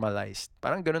it's normalized.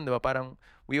 Parang ganun, diba? Parang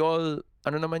we all,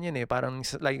 ano naman yun parang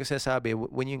like ko sinasabi,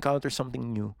 when you encounter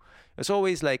something new, it's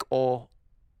always like,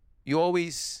 you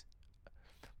always,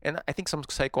 and I think some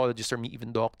psychologists or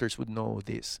even doctors would know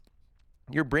this,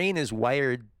 your brain is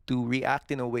wired to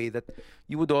react in a way that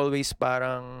you would always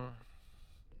parang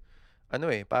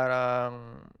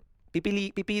parang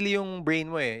pipili yung brain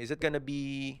mo Is it gonna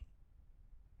be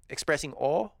expressing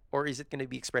awe or is it gonna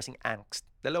be expressing angst?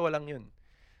 Dalawa lang yun.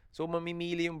 So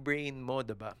mamimili yung brain mo,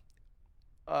 diba?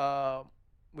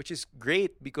 Which is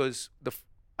great because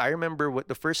I remember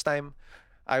the first time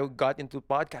I got into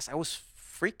podcast, I was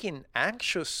freaking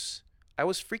anxious.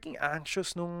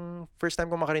 Nung first time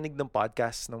ko makarinig ng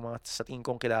podcast ng mga sa tingin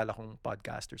kong kilala kong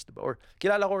podcasters, diba? Or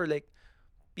kilala ko, or like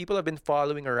people I've been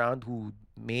following around who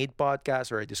made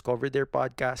podcasts or I discovered their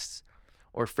podcasts,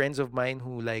 or friends of mine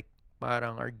who like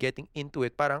parang are getting into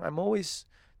it. Parang I'm always,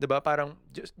 diba? Parang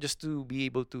just to be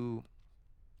able to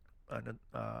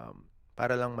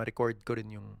para lang ma-record ko rin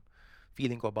yung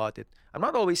feeling ko about it. I'm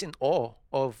not always in awe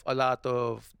of a lot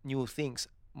of new things.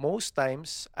 Most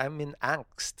times, I'm in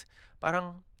angst.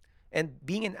 Parang, and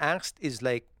being in angst is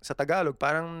like, sa Tagalog,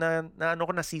 parang ano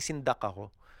ko, nasisindak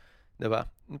ako. 'Di ba?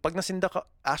 Pag nasindak ka,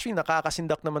 actually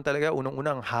nakakasindak naman talaga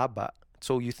unang-una ang haba.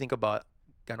 So you think about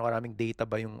gaano karaming data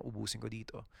ba yung ubusin ko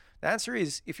dito. The answer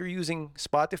is if you're using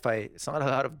Spotify, it's not a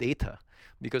lot of data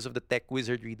because of the tech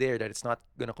wizardry there that it's not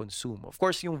gonna consume. Of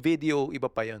course, yung video iba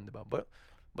pa 'yun, 'di ba?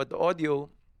 But the audio,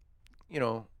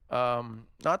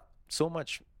 not so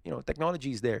much, technology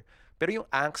is there. Pero yung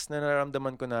angst na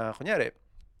nararamdaman ko na kunyari,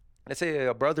 let's say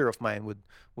a brother of mine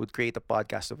would create a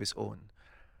podcast of his own.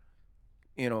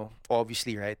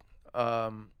 Obviously, right?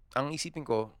 Ang isipin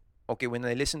ko, okay, when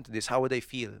I listen to this, how would I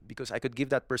feel? Because I could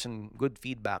give that person good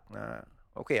feedback na,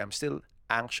 okay, I'm still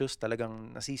anxious,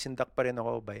 talagang nasisindak pa rin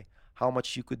ako by how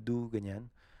much you could do, ganyan.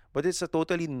 But it's a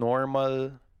totally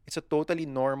normal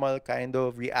kind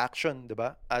of reaction,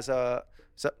 diba?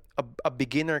 A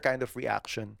beginner kind of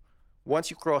reaction.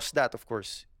 Once you cross that, of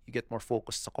course, you get more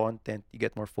focused sa content, you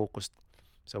get more focused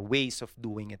sa ways of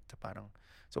doing it,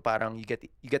 parang you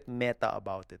get meta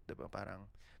about it, diba? Parang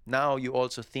now you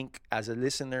also think as a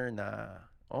listener na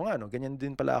ganyan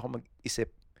din pala ako mag-isip.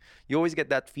 You always get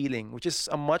that feeling, which is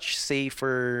a much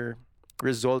safer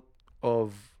result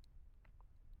of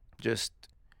just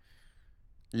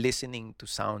listening to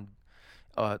sound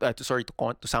to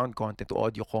sound content, to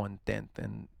audio content.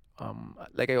 And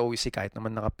like I always say, kahit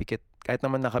naman nakapikit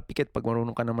pag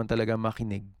marunong ka naman talaga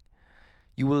makinig,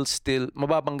 you will still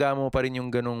mababangga mo pa rin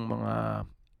yung ganong mga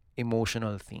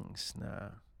emotional things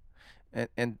na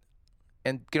and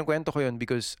kinukwento ko yun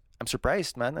because I'm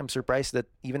surprised, man. I'm surprised that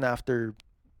even after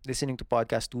listening to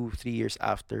podcast 2-3 years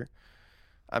after,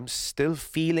 I'm still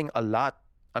feeling a lot.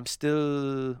 I'm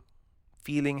still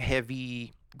feeling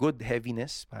good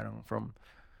heaviness parang from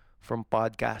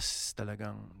podcasts.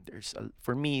 Talagang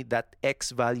for me, that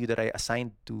X value that I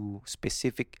assigned to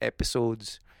specific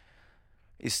episodes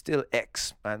is still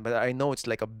X, man. But I know it's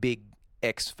like a big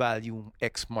X value.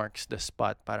 X marks the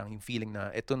spot. Parang yung feeling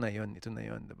na ito na yun,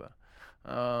 diba?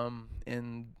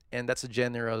 And that's a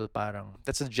general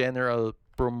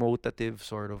promotative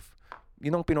sort of,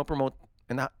 pinopromote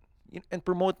and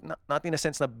promote not in a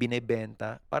sense na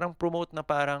binebenta, parang promote na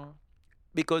parang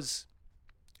because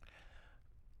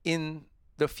in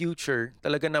the future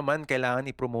talaga naman kailangan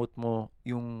i-promote mo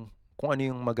yung kung ano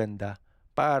yung maganda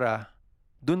para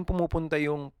dun pumupunta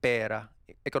yung pera,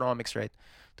 economics, right?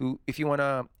 If you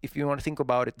wanna think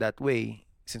about it that way,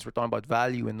 since we're talking about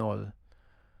value and all,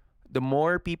 the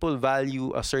more people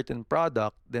value a certain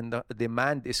product, then the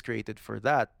demand is created for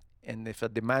that. And if a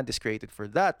demand is created for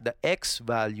that, the X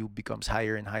value becomes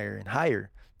higher and higher and higher.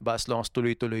 Diba? As long as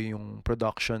tuloy-tuloy yung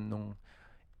production ng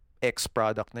X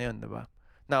product na yun, diba?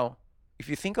 Now, if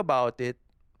you think about it,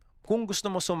 kung gusto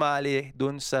mo sumali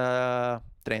dun sa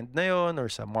trend na yun or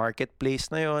sa marketplace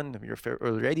na yun, if you're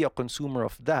already a consumer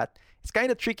of that, it's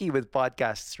kind of tricky with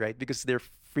podcasts, right? Because they're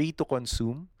free to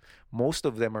consume. Most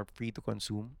of them are free to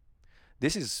consume.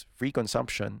 This is free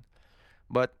consumption.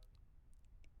 But,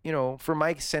 for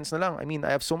my sense na lang, I mean, I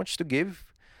have so much to give.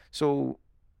 So,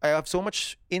 I have so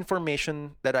much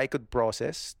information that I could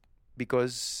process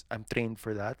because I'm trained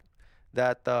for that.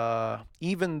 That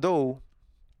even though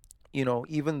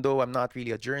I'm not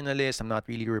really a journalist, I'm not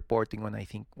really reporting on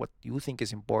what you think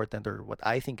is important or what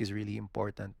I think is really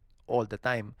important all the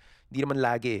time. Hindi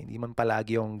naman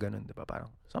palagi yung ganun, diba? Parang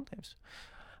sometimes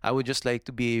I would just like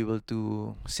to be able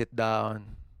to sit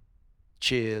down,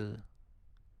 chill,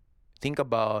 think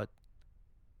about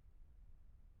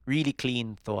really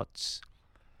clean thoughts.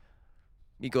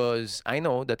 Because I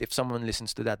know that if someone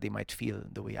listens to that, they might feel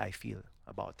the way I feel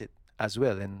about it as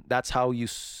well. And that's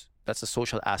that's the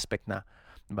social aspect na.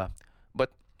 Diba? But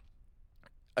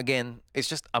again, it's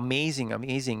just amazing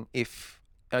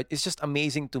it's just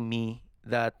amazing to me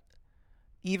that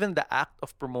even the act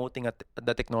of promoting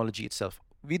the technology itself,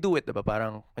 we do it, diba?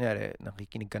 Parang, kunyari,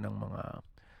 nakikinig ka ng mga,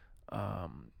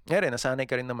 kunyari, nasanay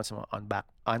ka rin naman sa mga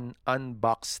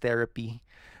unbox therapy.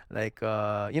 Like,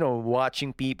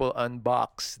 watching people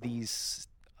unbox these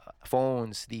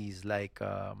phones, these like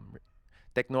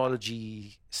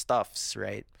technology stuffs,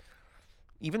 right?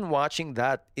 Even watching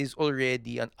that is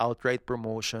already an outright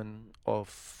promotion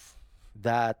of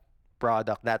that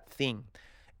product, that thing.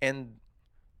 And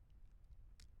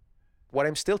what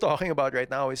I'm still talking about right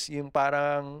now is yung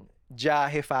parang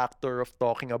jahe factor of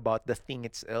talking about the thing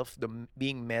itself,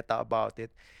 being meta about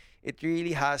it. It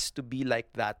really has to be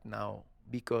like that now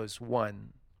because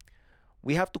one,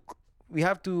 we have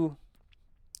to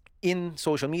in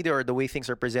social media or the way things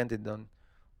are presented on,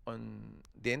 on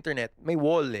the internet, may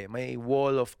wall eh. May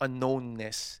wall of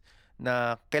unknownness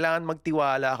na kailangan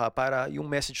magtiwala ka para yung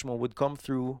message mo would come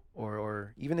through,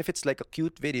 or even if it's like a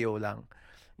cute video lang,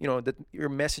 that your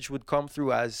message would come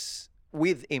through as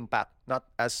with impact, not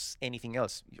as anything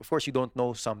else. Of course, you don't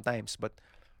know sometimes, but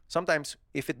sometimes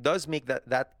if it does make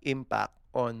that impact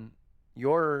on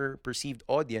your perceived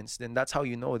audience, then that's how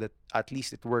you know that at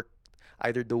least it worked,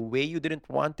 either the way you didn't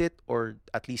want it or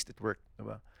at least it worked,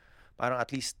 diba? Parang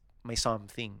at least may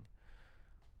something.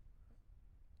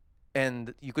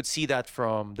 And you could see that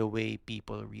from the way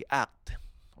people react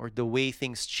or the way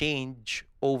things change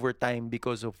over time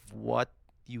because of what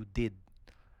you did.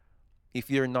 If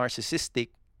you're narcissistic,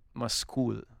 mas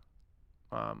cool.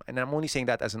 And I'm only saying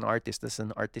that as an artist, as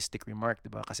an artistic remark,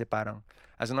 diba? Kasi parang,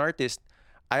 as an artist,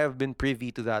 I have been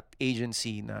privy to that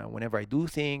agency na whenever I do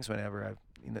things, whenever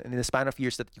in the span of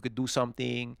years that you could do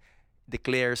something,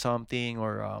 declare something,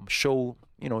 or show,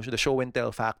 the show and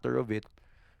tell factor of it,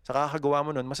 sa kakagawa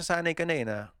mo nun, masasanay ka na eh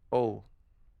na,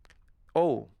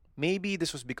 maybe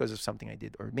this was because of something I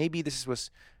did, or maybe this was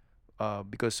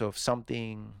because of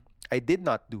something I did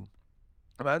not do.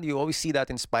 You always see that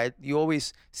you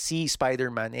always see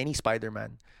Spider-Man, any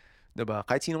Spider-Man, diba?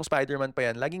 Kahit sinong Spider-Man pa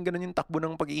yan, laging ganun yung takbo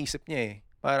ng pag-iisip niya eh.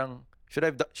 Parang,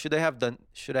 should I have done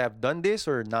this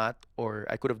or not? Or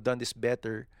I could have done this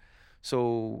better.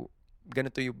 So,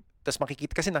 ganito yung, tas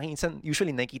makikita, kasi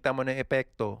usually nakikita mo na yung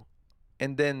epekto,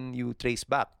 and then you trace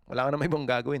back. Wala ka na may ibang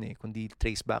gagawin eh, kundi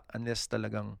trace back, unless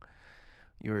talagang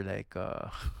you're like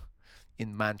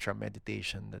in mantra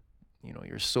meditation that,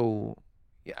 you're so,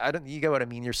 you get what I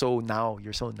mean? You're so now.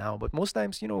 But most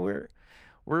times, we're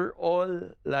all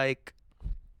like,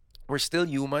 we're still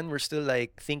human. We're still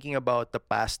like thinking about the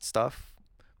past stuff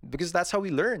because that's how we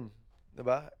learn.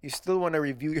 Diba? You still want to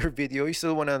review your video. You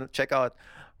still want to check out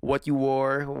what you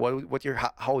wore,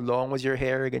 how long was your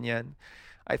hair, ganyan.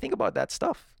 I think about that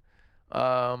stuff.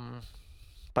 Pa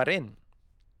rin.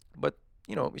 But,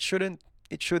 it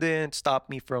shouldn't stop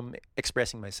me from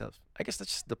expressing myself. I guess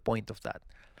that's just the point of that.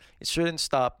 It shouldn't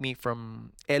stop me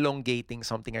from elongating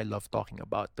something I love talking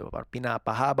about. Diba? Parang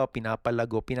pinapahaba,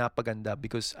 pinapalago, pinapaganda,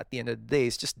 because at the end of the day,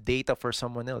 it's just data for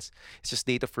someone else. It's just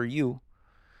data for you.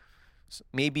 So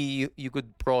maybe you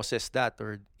could process that,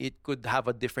 or it could have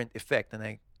a different effect, and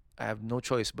I have no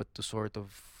choice but to sort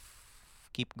of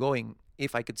keep going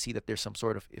if I could see that there's some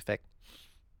sort of effect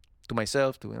to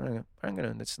myself, parang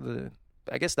ganun.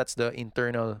 I guess that's the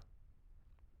internal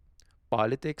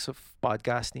politics of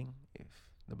podcasting.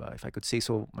 If I could say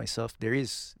so myself, there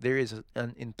is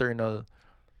an internal,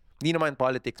 hindi naman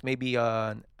politics, maybe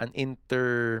an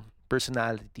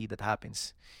interpersonality that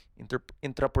happens,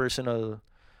 intrapersonal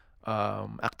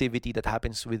activity that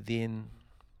happens within,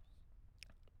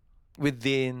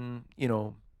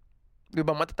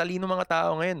 diba, matatalino mga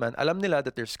tao ngayon, man. Alam nila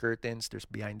that there's curtains, there's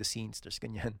behind the scenes, there's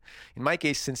ganyan. In my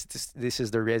case, since this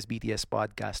is the Res BTS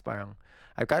podcast, parang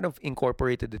I've kind of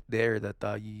incorporated it there that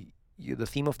the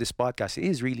theme of this podcast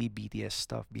is really BTS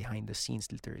stuff behind the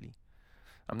scenes, literally.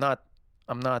 I'm not,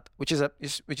 which is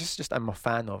just I'm a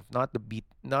fan of, not the beat,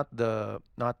 not the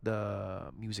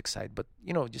music side, but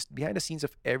just behind the scenes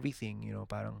of everything.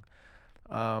 Parang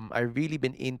I've really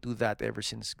been into that ever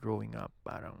since growing up.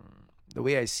 Parang the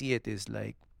way I see it is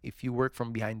like, if you work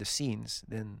from behind the scenes,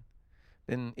 then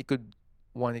it could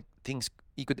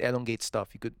you could elongate stuff.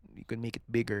 You could make it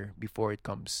bigger before it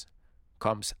comes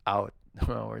out,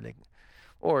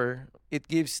 or it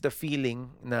gives the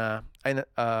feeling na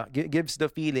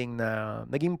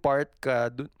naging part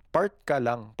ka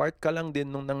lang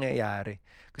din nung nangyayari.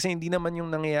 Kasi hindi naman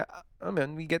yung nangyayari,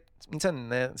 we get, minsan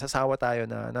sasawa tayo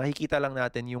na nakikita lang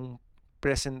natin yung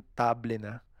presentable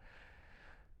na.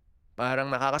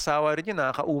 Parang nakakasawa rin yun,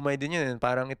 nakakaumay din yun.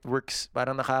 Parang it works,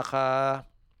 parang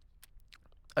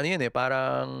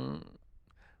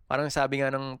parang sabi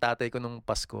nga ng tatay ko nung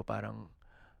Pasko, parang,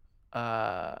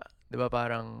 di ba,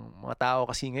 parang mga tao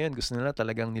kasi ngayon gusto nila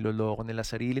talagang niloloko nila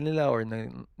sarili nila, or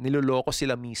niloloko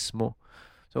sila mismo.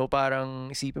 So parang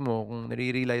isipin mo, kung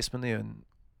nare-realize mo na yun,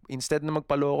 instead na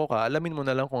magpaloko ka, alamin mo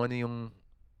na lang kung ano yung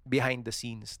behind the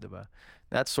scenes, di ba?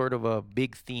 That's sort of a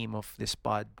big theme of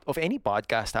of any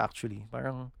podcast actually.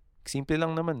 Parang simple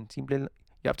lang naman. You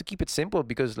have to keep it simple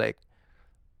because like,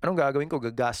 anong gagawin ko?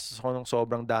 Gagastos ako ng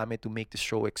sobrang dami to make this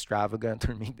show extravagant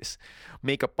or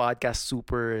make a podcast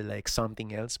super like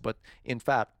something else. But in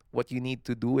fact, what you need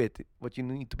to be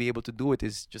able to do it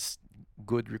is just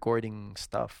good recording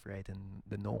stuff, right? And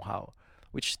the know-how,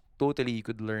 which totally you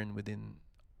could learn within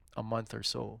a month or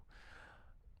so.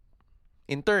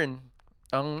 In turn,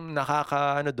 ang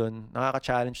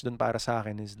nakaka-challenge dun para sa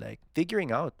akin is like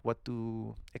figuring out what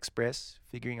to express,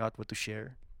 figuring out what to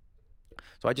share.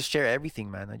 So I just share everything,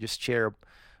 man. I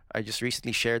just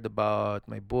recently shared about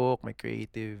my book, my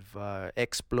creative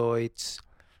exploits.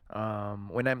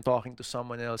 When I'm talking to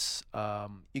someone else,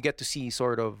 you get to see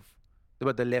sort of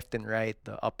the left and right,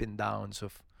 the up and downs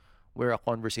of where a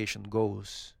conversation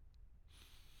goes.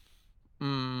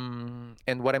 And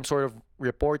what I'm sort of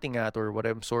reporting at, or what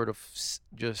I'm sort of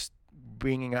just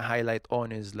bringing a highlight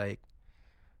on, is like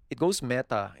it goes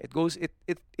meta.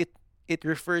 It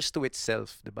refers to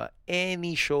itself, diba?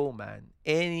 Any show, man,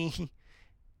 any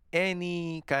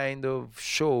kind of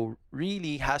show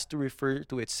really has to refer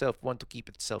to itself, want to keep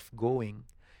itself going.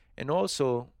 And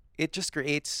also, it just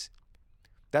creates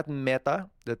that meta,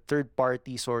 the third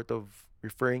party sort of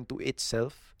referring to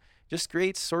itself, just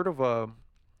creates sort of a,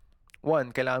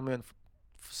 one, kailangan mo yun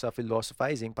sa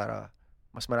philosophizing para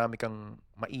mas marami kang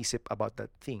maisip about that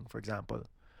thing. For example,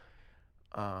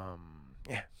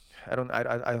 yeah, I don't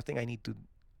think I need to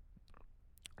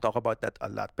talk about that a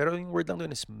lot. Pero yung word lang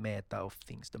doon is meta of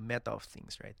things, the meta of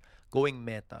things, right? Going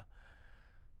meta.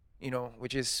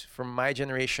 Which is from my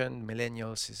generation,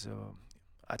 millennials is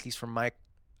at least from my,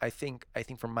 I think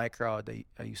from my crowd, I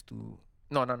used to,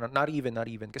 no, no, no, not even,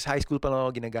 because high school pa lang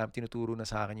ako ginagamit, tinuturo na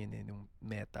sa akin yun, yung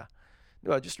meta.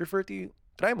 Diba? Just refer to you,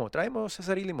 try mo sa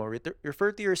sarili mo,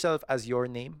 refer to yourself as your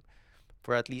name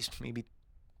for at least maybe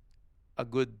a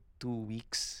good 2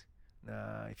 weeks.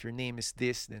 If your name is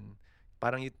this, then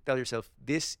parang you tell yourself,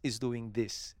 this is doing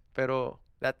this. Pero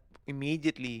that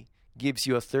immediately gives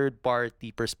you a third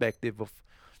party perspective of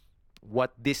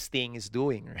what this thing is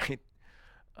doing, right?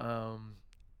 Um,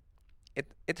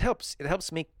 it helps. It helps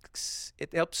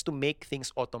to make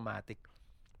things automatic.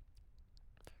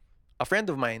 A friend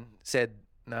of mine said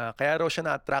na kaya raw siya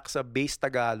na-attract sa base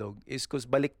Tagalog is because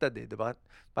baliktad eh, diba?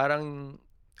 Parang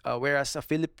whereas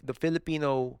the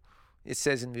Filipino, it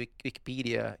says in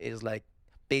Wikipedia, is like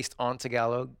based on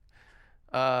Tagalog.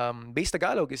 Base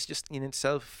Tagalog is just in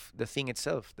itself the thing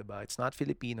itself, diba? It's not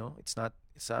Filipino. It's not.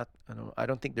 I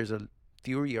don't think there's a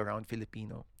theory around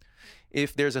Filipino.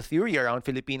 If there's a theory around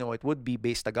Filipino, it would be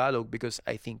base Tagalog, because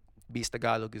I think base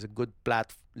Tagalog is a good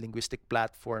linguistic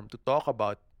platform to talk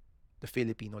about the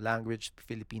Filipino language,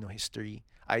 Filipino history.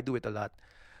 I do it a lot.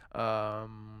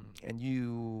 And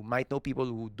you might know people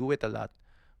who do it a lot.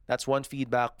 That's one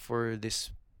feedback for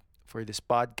this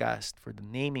podcast, for the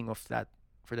naming of that,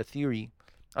 for the theory.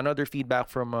 Another feedback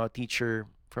from a teacher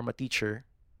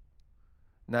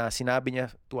na sinabi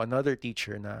niya to another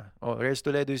teacher na, oh, Rez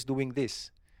Toledo is doing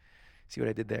this. See what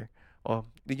I did there? Oh,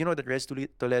 did you know that Rez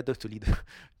Toledo is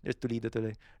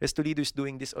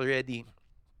doing this already?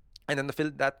 And then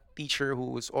that teacher,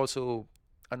 who was also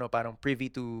parang privy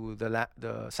to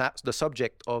the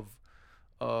subject of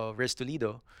Rez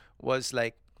Toledo, was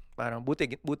like, parang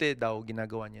buti daw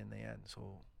ginagawa niya na yan.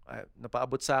 So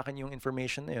napaabot sa akin yung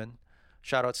information na yun.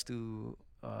 Shoutouts to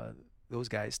those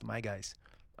guys, to my guys.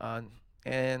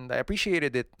 And I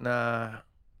appreciated it na,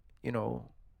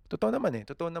 totoo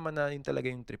naman na yun talaga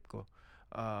yung trip ko.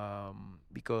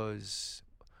 Because,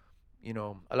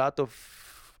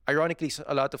 ironically,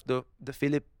 a lot of the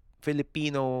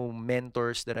Filipino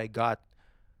mentors that I got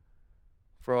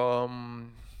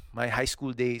from my high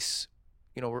school days,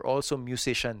 were also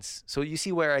musicians. So you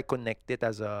see where I connect it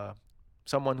as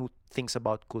someone who thinks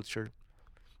about culture.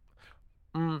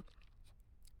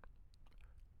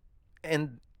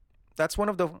 And that's one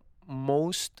of the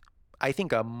most, I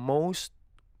think,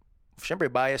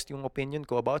 syempre biased yung opinion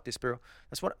ko about this, pero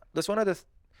that's one of the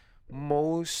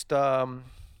most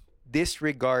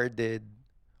disregarded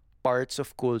parts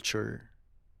of culture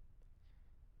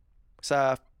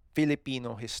sa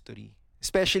Filipino history,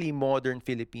 especially modern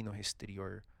Filipino history,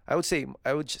 or I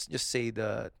would just say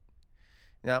na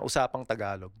usapang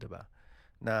Tagalog, diba?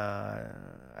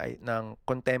 Ng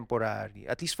contemporary,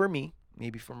 at least for me,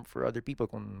 maybe for other people,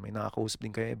 kung may nakakausap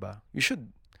din kayo iba, you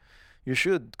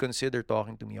should consider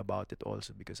talking to me about it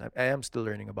also, because I am still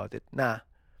learning about it.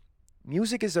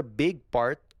 Music is a big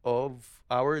part of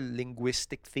our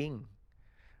linguistic thing,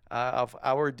 of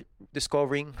our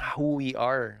discovering who we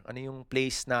are, ano yung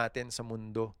place natin sa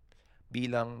mundo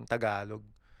bilang Tagalog.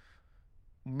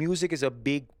 Music is a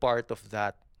big part of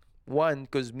that. One,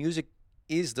 because music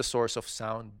is the source of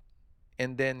sound.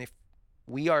 And then if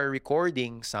we are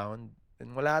recording sound,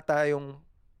 then wala tayong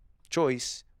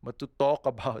choice but to talk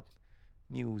about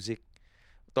music.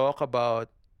 Talk about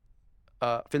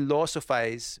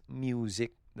philosophize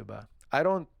music, diba?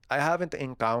 I haven't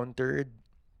encountered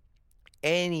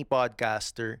any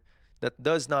podcaster that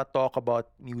does not talk about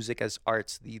music as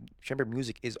arts. Syempre,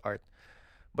 music is art.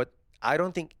 But I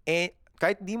don't think,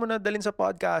 kahit di mo nadalin sa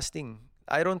podcasting,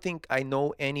 I don't think I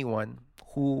know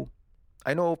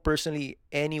personally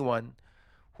anyone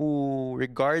who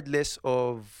regardless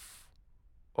of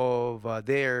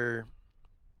their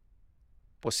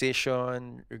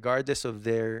position, regardless of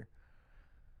their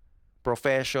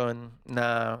profession,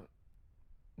 na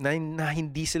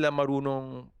hindi sila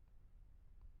marunong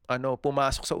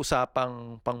pumasok sa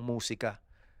usapang pangmusika.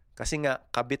 Kasi nga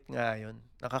kabit nga 'yon.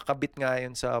 Nakakabit nga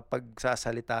 'yon sa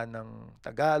pagsasalita ng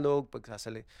Tagalog,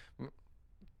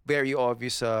 very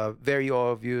obvious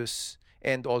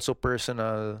and also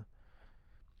personal.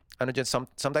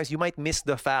 Sometimes you might miss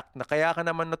the fact na kaya ka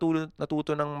naman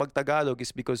natuto ng magtagalog is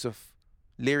because of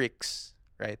lyrics,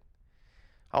 right?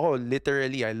 Ako,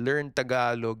 literally, I learned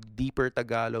deeper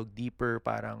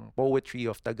parang poetry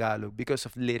of Tagalog because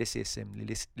of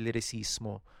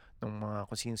lyricismo ng mga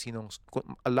kung sino-sinong,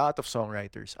 a lot of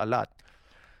songwriters, a lot.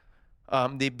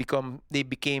 They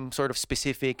became sort of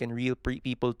specific and real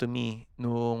people to me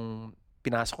nung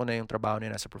pinasok ko na yung trabaho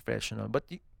nila as a professional. But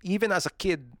even as a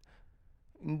kid,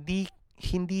 hindi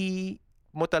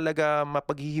mo talaga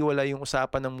mapaghihiwala yung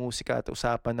usapan ng musika at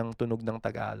usapan ng tunog ng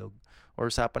Tagalog or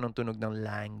usapan ng tunog ng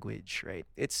language, right?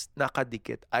 It's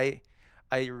nakadikit. I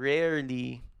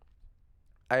rarely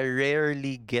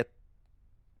get,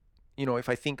 if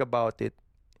I think about it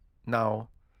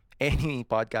now, any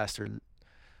podcaster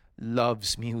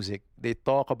loves music. They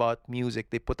talk about music.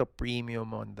 They put a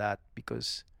premium on that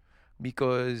because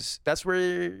that's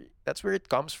where it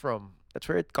comes from. That's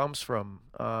where it comes from.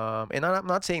 And I'm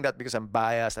not saying that because I'm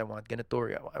biased. I want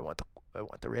Ganatory. I want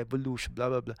a revolution. Blah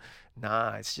blah blah.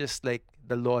 Nah, it's just like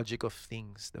the logic of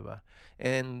things, diba?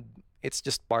 And it's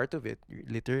just part of it,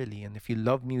 literally. And if you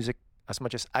love music as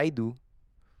much as I do,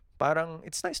 parang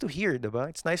it's nice to hear,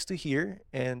 diba? It's nice to hear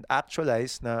and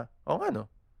actualize na, Oo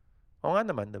nga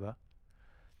naman, diba?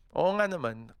 Oo nga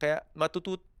naman. Kaya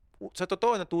sa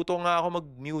totoo, natuto nga ako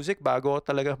mag-music bago ako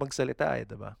talaga magsalita,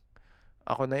 diba?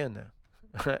 Ako na yun,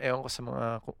 Ewan ko sa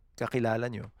mga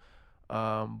kakilala nyo.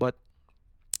 But,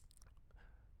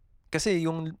 kasi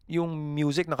yung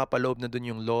music nakapaloob na dun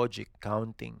yung logic,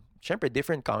 counting. Siyempre,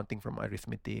 different counting from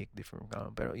arithmetic,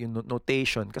 pero yung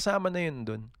notation, kasama na yun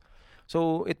dun.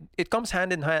 So, it comes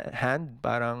hand in hand,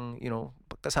 parang,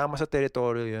 kasama sa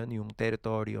territory yun, yung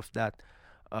territory of that,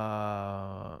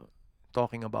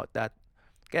 talking about that.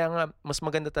 Kaya nga, mas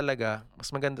maganda talaga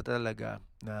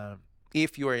na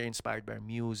if you are inspired by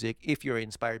music, if you're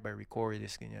inspired by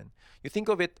recordings, ganyan, you think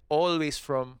of it always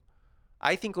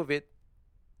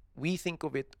we think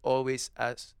of it always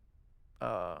as,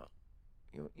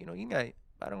 yun nga,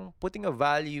 parang putting a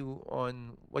value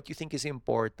on what you think is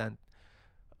important.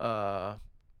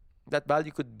 That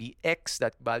value could be X,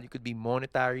 that value could be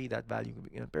monetary, that value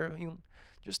could be, pero yung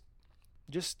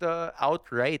just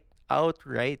outright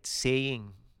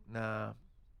saying na,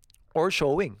 or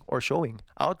showing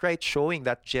outright showing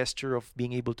that gesture of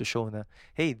being able to show na,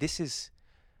 hey, this is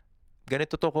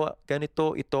ganito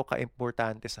ito ka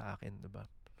importante sa akin, diba?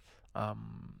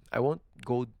 I won't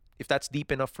go, if that's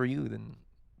deep enough for you, then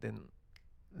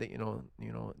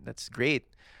that's great.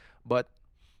 But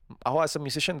ako as a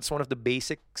musician, that's one of the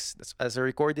basics. As a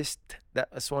recordist,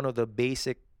 that's one of the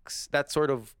basics. That sort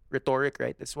of rhetoric,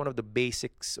 right? It's one of the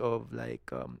basics of like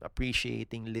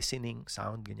appreciating, listening,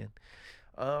 sound, ganyan.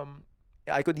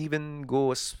 I could even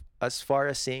go as far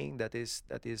as saying that is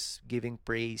giving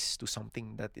praise to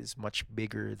something that is much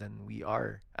bigger than we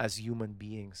are as human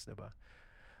beings, diba?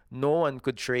 No one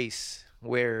could trace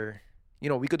where,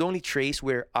 we could only trace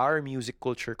where our music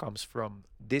culture comes from.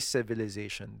 This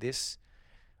civilization,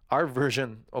 our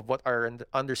version of what our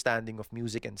understanding of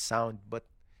music and sound. But,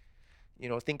 if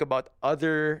you think about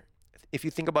other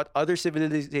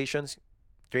civilizations,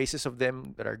 traces of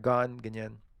them that are gone,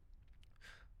 ganyan,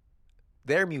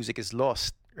 their music is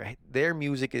lost, right? Their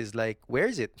music is like, where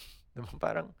is it?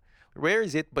 Parang, where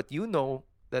is it? But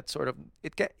that sort of,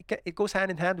 it goes hand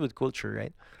in hand with culture,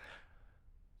 right?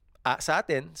 Sa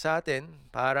atin,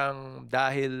 parang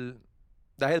dahil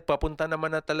papunta naman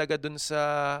na talaga dun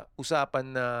sa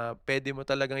usapan na pwede mo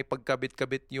talagang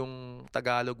ipagkabit-kabit yung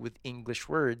Tagalog with English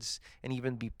words and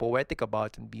even be poetic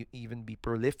about it and even be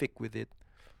prolific with it.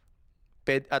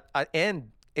 And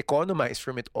economize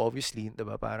from it, obviously,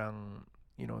 diba? Parang,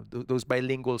 those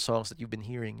bilingual songs that you've been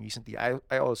hearing recently.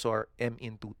 I also am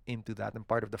into that. I'm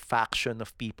part of the faction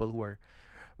of people who are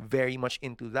very much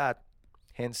into that.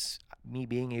 Hence, me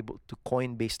being able to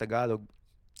coin base Tagalog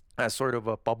as sort of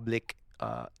a public,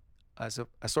 as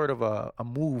sort of a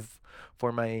move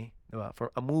for my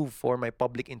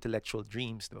public intellectual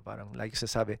dreams, diba? Parang like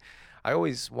sasabi, I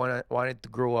always wanted to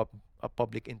grow up a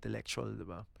public intellectual,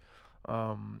 diba?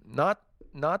 Not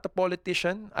a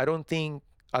politician. I don't think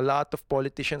a lot of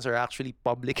politicians are actually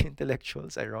public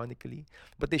intellectuals, ironically,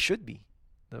 but they should be,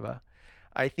 diba?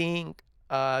 I think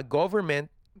government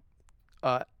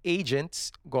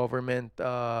agents, government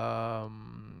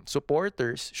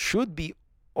supporters should be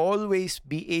always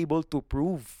be able to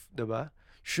prove, diba?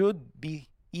 Should be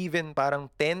even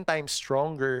parang 10 times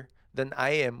stronger than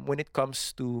I am when it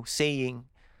comes to saying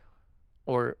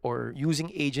or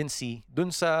using agency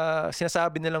dun sa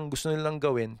sinasabi nilang gusto nilang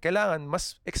gawin. Kailangan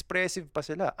mas expressive pa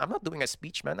sila. I'm not doing a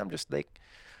speech, man. I'm just like,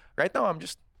 right now, I'm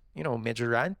just, medyo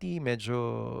ranty,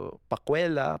 medyo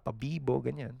pakwela, pabibo,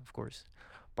 ganyan, of course.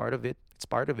 Part of it. It's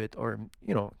part of it. Or,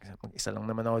 mag-isa lang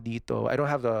naman ako dito. I don't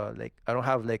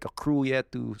have like a crew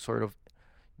yet to sort of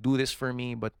do this for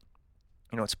me, but,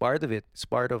 it's part of it. It's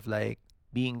part of like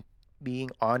being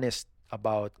honest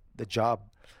about the job.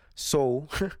 So,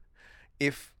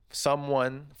 if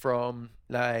someone from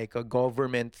like a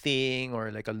government thing or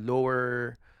like a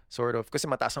lower sort of, kasi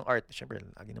mataas ang art, syempre,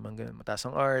 lagi naman ganun, mataas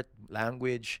ang art,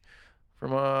 language,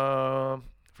 from a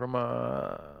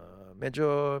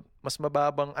medyo mas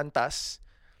mababang antas,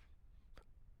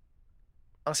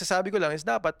 ang sasabi ko lang is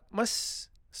dapat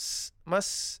mas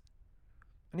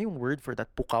ano yung word for that?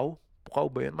 Pukaw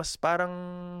ba yun? Mas parang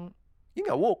yun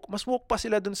nga, woke. Mas woke pa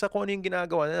sila dun sa kung ano yung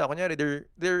ginagawa nila. Kunyari,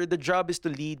 the job is to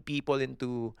lead people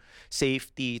into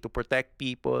safety, to protect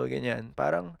people, ganyan.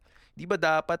 Parang, di ba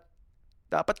dapat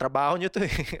trabaho nyo to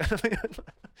eh. Alam mo yun?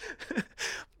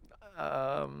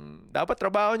 Dapat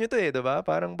trabaho nyo to eh, diba?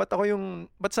 Parang, ba't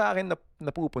sa akin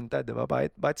napupunta, diba?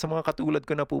 Bakit sa mga katulad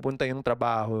ko napupunta yung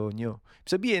trabaho nyo?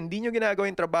 Sabihin, hindi nyo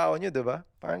ginagawa yung trabaho nyo, diba?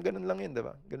 Parang ganun lang yun,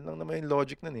 diba? Ganun lang naman yung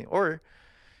logic nun eh. Or,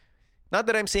 not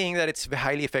that I'm saying that it's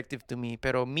highly effective to me,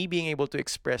 pero me being able to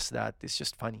express that is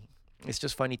just funny. It's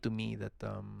just funny to me that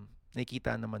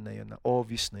nakikita naman na yun, na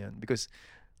obvious na yun. Because,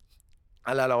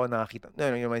 alala ko nakakita,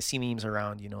 I see memes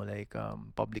around, like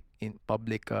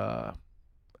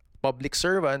public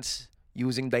servants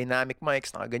using dynamic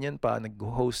mics, nakaganyan pa,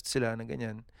 nag-host sila na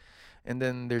ganyan. And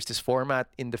then there's this format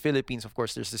in the Philippines, of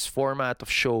course, there's this format of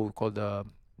show called the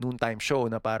noontime show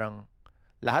na parang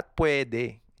lahat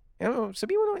pwede.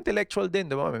 Sabi mo naman intellectual din,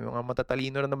 diba? May mga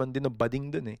matatalino na naman din na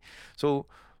bading dun eh. So,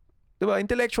 diba,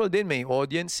 intellectual din, may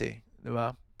audience eh.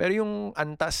 Diba? Pero yung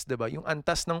antas, diba? Yung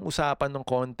antas ng usapan ng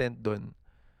content dun,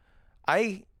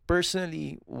 I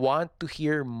personally want to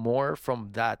hear more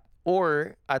from that.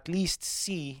 Or at least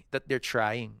see that they're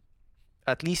trying.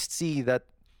 At least see that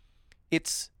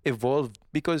it's evolved.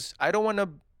 Because I don't want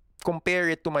to compare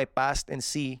it to my past and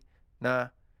see na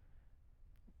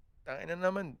tangina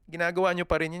naman, ginagawa nyo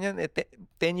pa rin yan.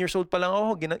 10 years old pa lang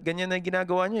ako, ganyan na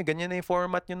ginagawa nyo. Ganyan na yung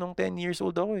format nyo nung 10 years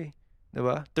old ako eh.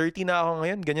 Diba? 30 na ako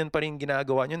ngayon, ganyan pa rin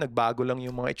ginagawa nyo. Nagbago lang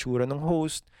yung mga itsura ng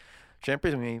host. Siyempre,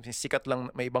 may sikat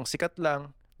lang, may ibang sikat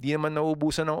lang. Di naman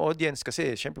nauubusan ng audience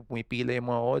kasi syempre pumipila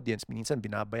yung mga audience. Minsan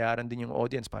binabayaran din yung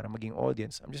audience para maging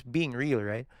audience. I'm just being real,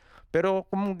 right? Pero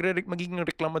kung magiging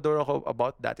reklamador ako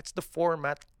about that, it's the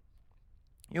format.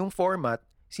 Yung format,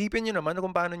 isipin nyo naman kung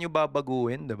paano nyo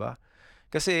babaguhin, diba?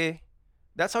 Kasi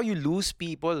that's how you lose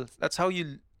people. That's how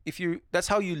you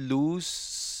lose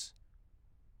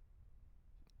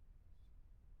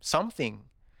something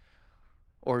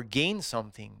or gain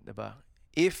something, diba?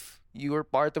 If you are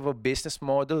part of a business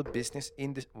model,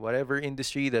 whatever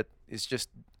industry that is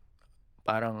just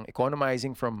parang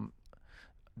economizing from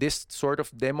this sort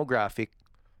of demographic,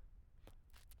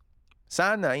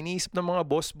 sana iniisip ng mga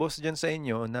boss dyan sa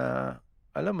inyo na,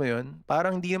 alam mo yun,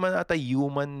 parang hindi naman ata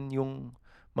human yung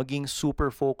maging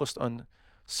super focused on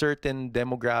certain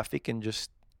demographic and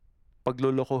just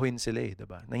paglolokohin sila eh,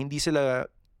 diba? Na hindi sila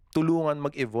tulungan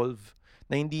mag-evolve,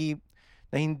 na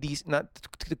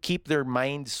to keep their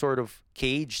minds sort of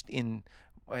caged in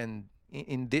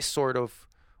this sort of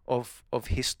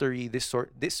history, this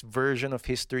version of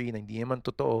history na hindi naman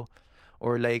totoo,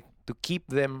 or like to keep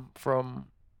them from,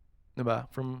 diba,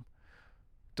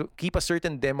 to keep a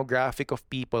certain demographic of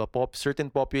people,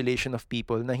 certain population of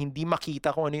people na hindi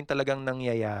makita kung ano yung talagang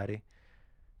nangyayari.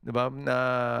 Diba?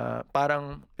 Na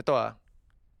parang ito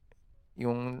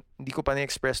yung hindi ko pa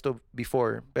na-express to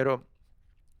before, pero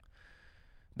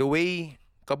the way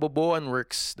kabobohan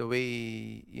works, the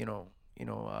way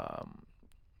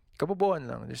kabobohan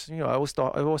lang. Just, I was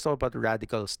talking about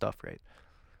radical stuff, right?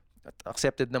 At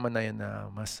accepted naman na yun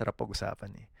na masarap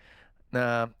pag-usapan eh.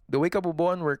 Na the way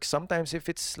kabobohan works, sometimes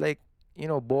if it's like,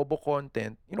 bobo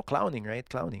content, clowning, right?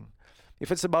 Clowning.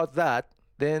 If it's about that,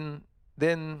 then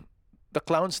the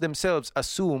clowns themselves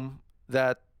assume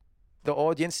that the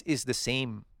audience is the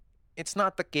same. It's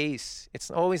not the case. It's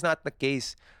always not the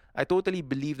case. I totally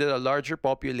believe that a larger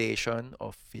population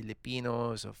of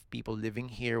Filipinos, of people living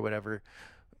here, whatever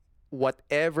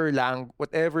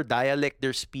dialect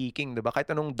they're speaking, diba?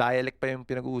 Kahit anong dialect pa yung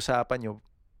pinag-uusapan nyo,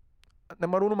 na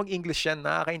marunong mag-English yan,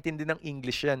 nakakaintindi ng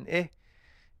English yan.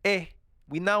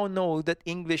 We now know that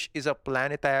English is a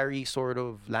planetary sort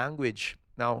of language.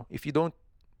 Now, if you don't,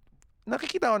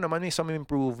 nakikita ko naman may some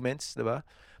improvements, di ba?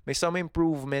 May some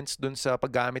improvements dun sa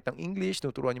paggamit ng English,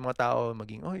 tuturuan yung mga tao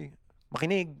maging,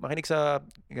 makinig sa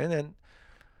ganyan.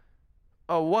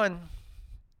 One,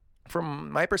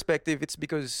 from my perspective, it's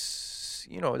because,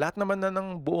 lahat naman na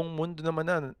ng buong mundo naman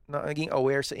na naging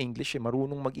aware sa English,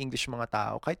 marunong mag-English mga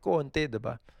tao, kahit konti,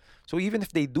 diba? So even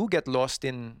if they do get lost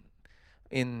in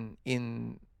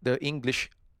the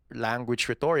English language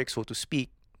rhetoric, so to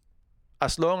speak,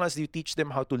 as long as you teach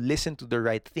them how to listen to the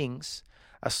right things,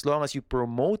 as long as you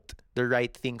promote the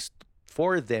right things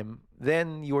for them,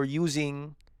 then you're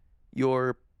using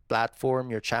your platform,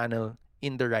 your channel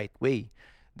in the right way.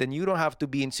 Then you don't have to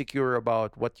be insecure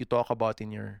about what you talk about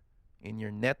in your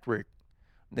network.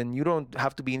 Then you don't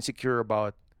have to be insecure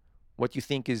about what you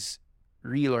think is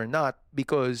real or not,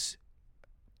 because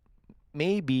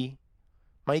maybe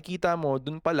makikita mo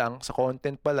dun pa lang, sa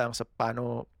content pa lang, sa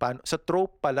paano sa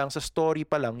trope pa lang, sa story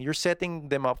pa lang, you're setting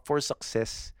them up for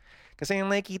success. Kasi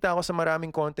yung nakikita ko sa maraming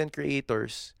content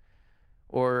creators,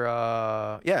 or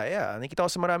nakikita ko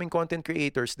sa maraming content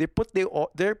creators, they put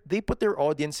their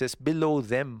audiences below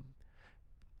them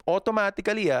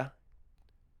automatically,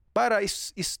 para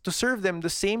is to serve them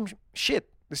the same shit,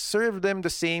 to serve them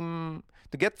the same,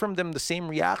 to get from them the same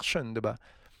reaction, diba?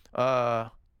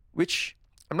 Which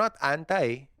I'm not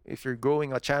anti if you're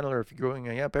growing a channel or if you're growing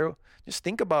pero just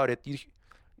think about it.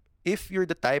 If you're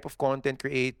the type of content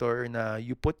creator na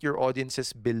you put your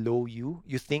audiences below you,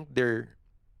 you think that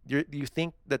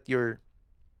you're,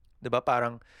 diba,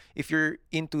 parang if you're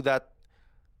into that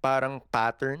parang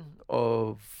pattern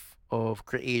of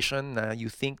creation na you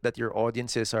think that your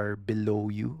audiences are below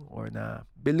you, or na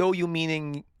below you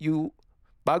meaning you,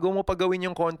 bago mo pagawin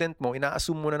yung content mo,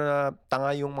 ina-assume mo na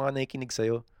tanga yung mga nakikinig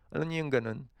sa'yo. Alam niyo yung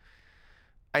ganun?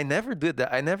 I never did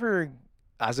that.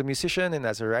 As a musician and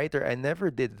as a writer, I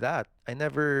never did that. I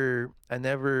never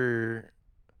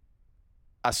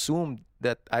assumed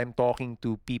that I'm talking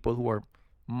to people who are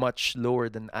much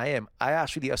lower than I am. I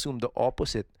actually assume the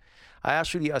opposite. I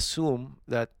actually assume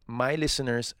that my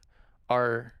listeners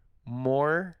are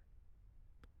more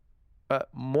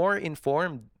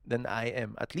informed than I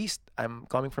am. At least I'm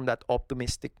coming from that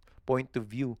optimistic point of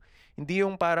view. Hindi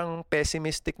yung parang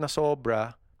pessimistic na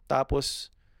sobra, tapos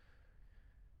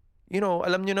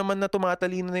alam nyo naman na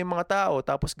tumatalino na yung mga tao,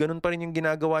 tapos ganun pa rin yung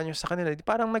ginagawa nyo sa kanila.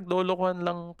 Parang naglolokohan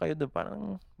lang kayo,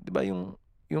 parang, di ba, yung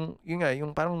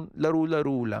yung parang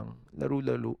laro-laro lang.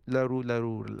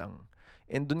 Laro-laro lang.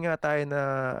 And dun nga tayo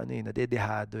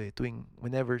nadedehado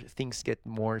whenever things get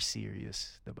more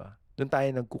serious, di ba? Dun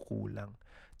tayo nagkukulang.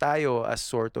 Tayo as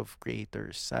sort of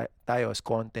creators, tayo as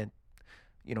content,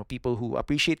 people who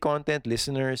appreciate content,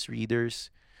 listeners,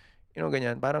 readers,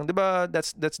 ganyan. Parang, di ba,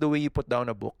 that's the way you put down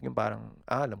a book. Yung parang,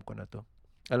 alam ko na to.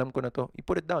 You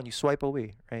put it down, you swipe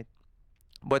away, right?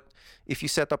 But if you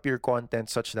set up your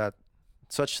content such that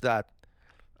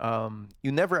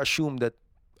you never assume that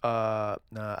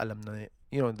na alam na,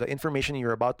 the information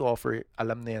you're about to offer,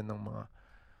 alam na yan ng mga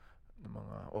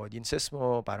audiences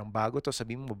mo, parang bago to,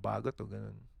 sabihin mo bago to,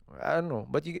 ganun. I don't know,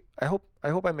 but I hope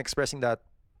I'm expressing that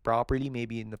properly,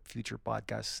 maybe in the future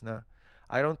podcasts, na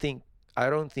I don't think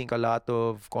a lot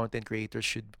of content creators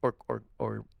should,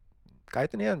 or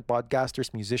kahit na yan,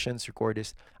 podcasters, musicians,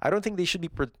 recordists, I don't think they should be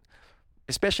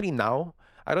especially now,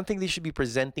 I don't think they should be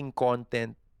presenting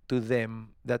content to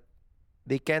them that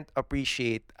they can't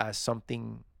appreciate as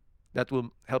something that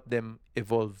will help them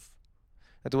evolve,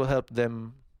 that will help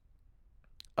them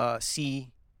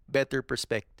see better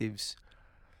perspectives.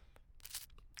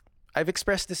 I've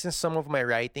expressed this in some of my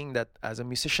writing, that as a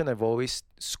musician, I've always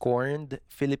scorned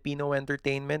Filipino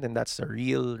entertainment, and that's a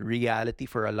real reality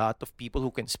for a lot of people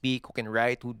who can speak, who can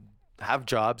write, who have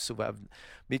jobs,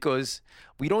 because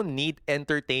we don't need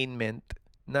entertainment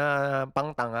na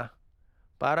pangtanga.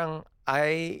 Parang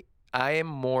I am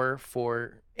more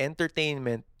for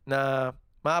entertainment na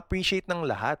ma-appreciate ng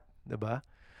lahat, 'di ba?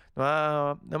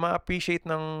 Na ma-appreciate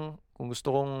ng, kung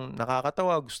gusto kong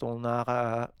nakakatawa, gusto kong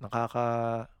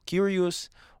nakaka-curious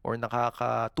or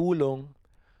nakakatulong,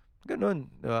 ganun,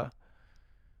 'di ba?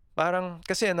 Parang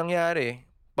kasi nangyari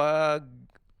pag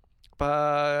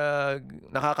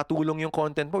nakakatulong yung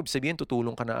content mo, ibig sabihin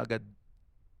tutulong ka na agad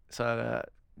sa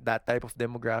that type of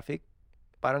demographic.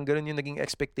 Parang ganun yung naging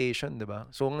expectation, 'di ba?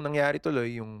 So ang nangyari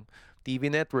tuloy, yung TV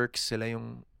networks, sila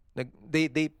yung they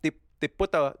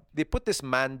put this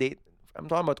mandate.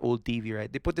 I'm talking about old TV, right?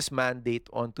 They put this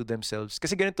mandate onto themselves.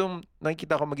 Kasi ganitong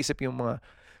nakikita ko mag-isip yung mga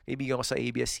kaibigan ko sa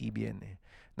ABS-CBN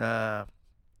na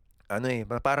ano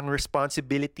parang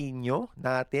responsibility nila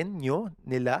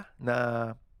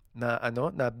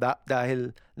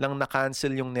dahil lang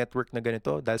na-cancel yung network na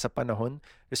ganito dahil sa panahon,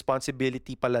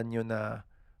 responsibility pala nyo na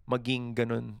maging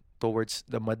ganun towards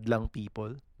the madlang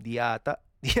people. Di ata.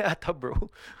 Di ata,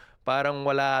 bro. Parang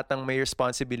wala atang may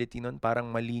responsibility nun. Parang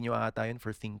mali nyo ata yun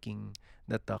for thinking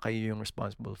that kayo yung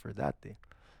responsible for that.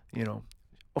 You know,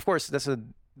 of course,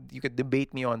 you could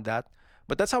debate me on that.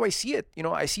 But that's how I see it. You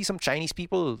know, I see some Chinese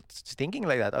people thinking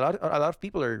like that. A lot of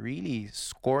people are really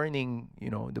scorning,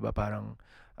 'di ba, parang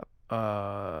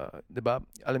 'di ba?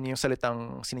 Alam niyo yung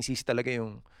salitang sinisisi talaga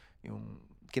yung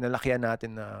kinalakihan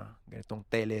natin na ganitong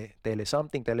tele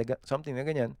something na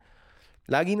ganyan.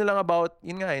 Lagi na lang about,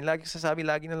 yun nga, lagi sasabi,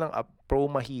 lagi na lang pro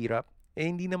mahirap.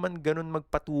 Hindi naman ganun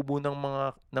magpatubo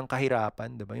ng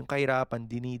kahirapan, 'di ba? Yung kahirapan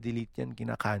dinidelete yan,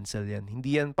 kina-cancel yan.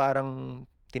 Hindi yan parang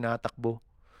tinatakbo.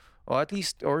 O at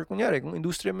least, or kunyari, kung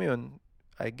industriya mo yun,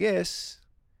 I guess,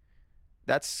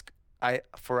 that's,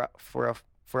 for a fact,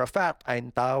 for a fact,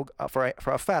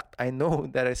 I know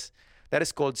that is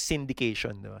called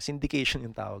syndication, diba? Syndication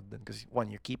yung tawag dun. Because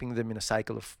one, you're keeping them in a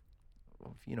cycle of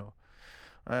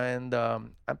and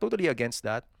I'm totally against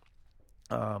that.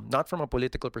 Not from a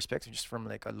political perspective, just from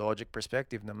like a logic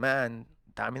perspective na man,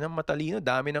 dami ng matalino,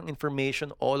 dami ng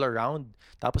information all around.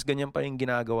 Tapos ganyan pa yung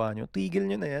ginagawa nyo. Tigil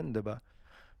nyo na yan, diba?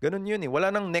 Ganun yun eh.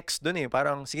 Wala nang next dun eh.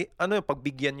 Parang, sige,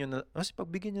 pagbigyan nyo na,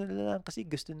 pagbigyan nyo na lang kasi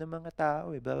gusto ng mga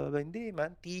tao eh. Blah, blah, blah. Hindi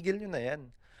man, tigil nyo na yan.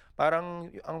 Parang,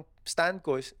 ang stand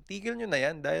ko is, tigil nyo na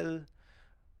yan dahil,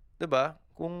 diba,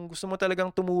 kung gusto mo talagang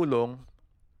tumulong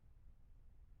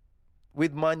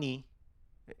with money,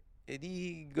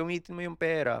 edi gamitin mo yung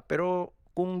pera. Pero,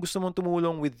 kung gusto mong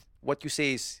tumulong with what you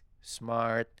say is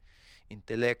smart,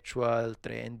 intellectual,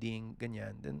 trending,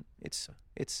 ganyan, then this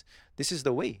is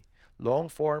the way.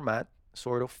 Long format,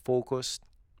 sort of focused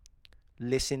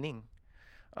listening,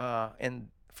 and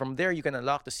from there you can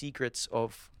unlock the secrets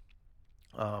of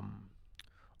the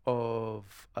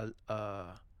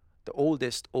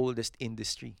oldest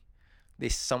industry.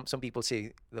 Some people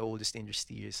say the oldest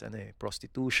industry is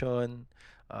prostitution,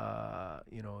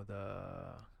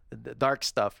 the dark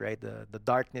stuff, right? The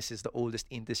darkness is the oldest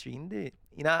industry. Hindi,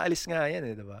 inaalis nga yan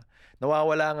eh, 'di ba?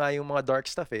 Nawawala nga yung mga dark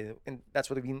stuff eh. And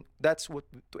that's what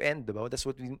to end, 'di ba? That's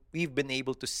what we've been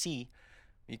able to see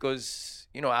because,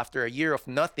 after a year of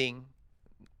nothing,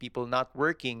 people not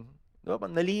working, 'di ba?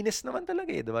 Nalinis naman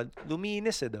talaga eh, 'di ba?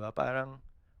 Luminis eh, 'di ba? Parang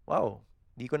wow,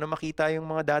 di ko na makita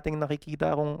yung mga dating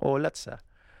nakikita kong olats ah.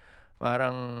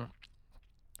 Parang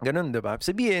ganun, 'di ba?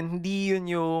 Sabihin, hindi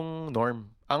yun yung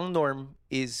norm. Ang norm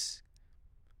is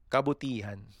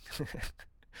kabutihan.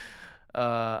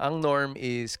 Ang norm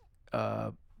is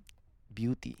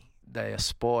beauty,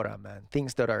 diaspora, man.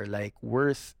 Things that are like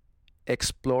worth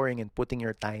exploring and putting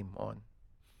your time on.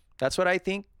 That's what I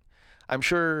think. I'm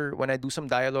sure when I do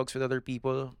some dialogues with other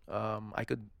people, I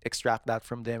could extract that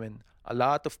from them, and a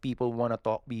lot of people want to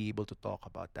be able to talk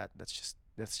about that. That's just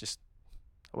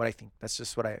what I think. That's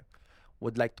just what I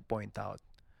would like to point out.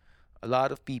 A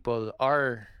lot of people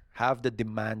have the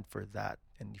demand for that,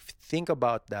 and if you think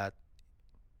about that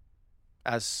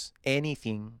as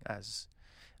anything, as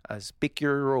pick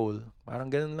your role,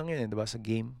 parang ganun lang yun, 'di ba? Sa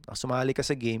game, sumali ka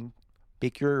sa game,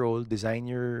 pick your role, design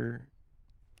your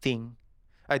thing,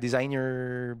 design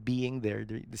your being there,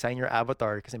 design your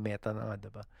avatar kasi meta na nga,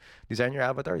 'di ba? Design your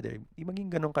avatar there, di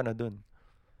maging ganun ka na dun.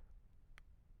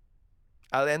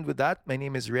 I'll end with that. My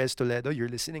name is Rez Toledo. You're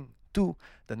listening to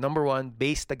the number one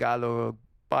base Tagalog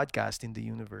podcast in the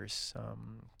universe.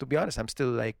 To be honest, I'm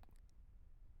still like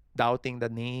doubting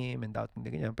the name and doubting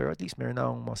the ganyan. Pero at least meron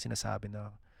na akong mga sinasabi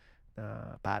na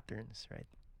patterns, right?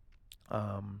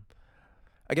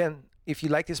 Again, if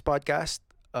you like this podcast,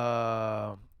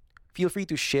 feel free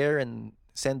to share and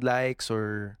send likes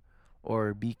or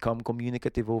become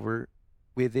communicative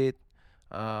with it.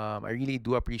 I really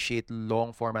do appreciate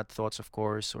long format thoughts, of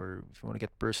course, or if you want to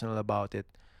get personal about it,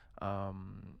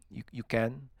 you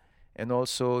can. And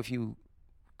also, if you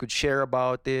could share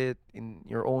about it in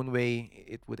your own way,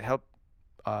 it would help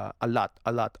a lot.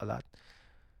 I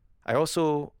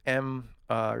also am,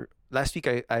 last week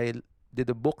I did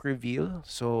a book reveal.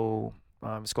 So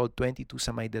it's called 22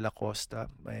 sa May de la Costa.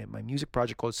 My music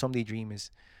project called Someday Dream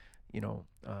is, a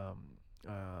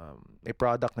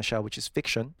product na siya which is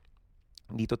fiction.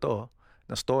 Hindi totoo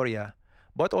na storya,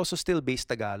 but also still based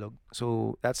Tagalog.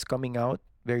 So that's coming out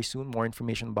very soon. More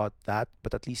information about that,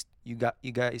 but at least you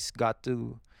guys got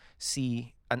to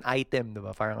see an item,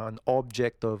 diba? Parang an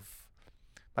object, a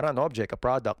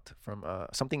product from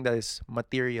something that is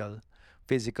material,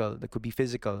 physical, that could be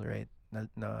physical, right?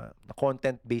 Na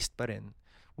content based pa rin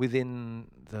within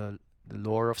the the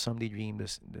lore of Someday Dream,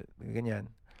 the ganyan.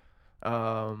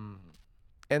 Um,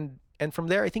 and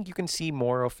from there, I think you can see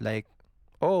more of like,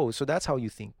 oh, so that's how you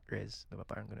think, Rez. Diba?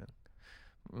 Parang ganun.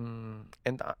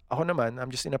 And ako naman, I'm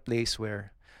just in a place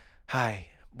where, hi,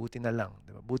 buti na lang.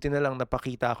 Diba? Buti na lang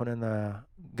napakita ko na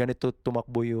ganito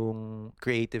tumakbo yung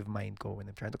creative mind ko when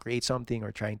I'm trying to create something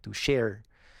or trying to share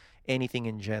anything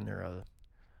in general.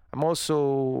 I'm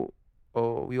also,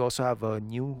 we also have a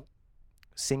new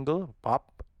single,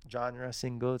 pop genre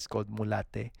single. It's called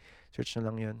Mulate. Search na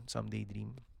lang yun, Someday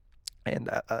Dream. And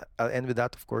I'll end with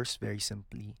that, of course, very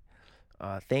simply.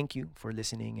 Thank you for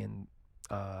listening. And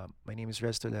my name is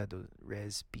Rez Toledo,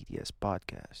 Rez PTS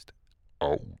Podcast.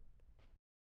 Out.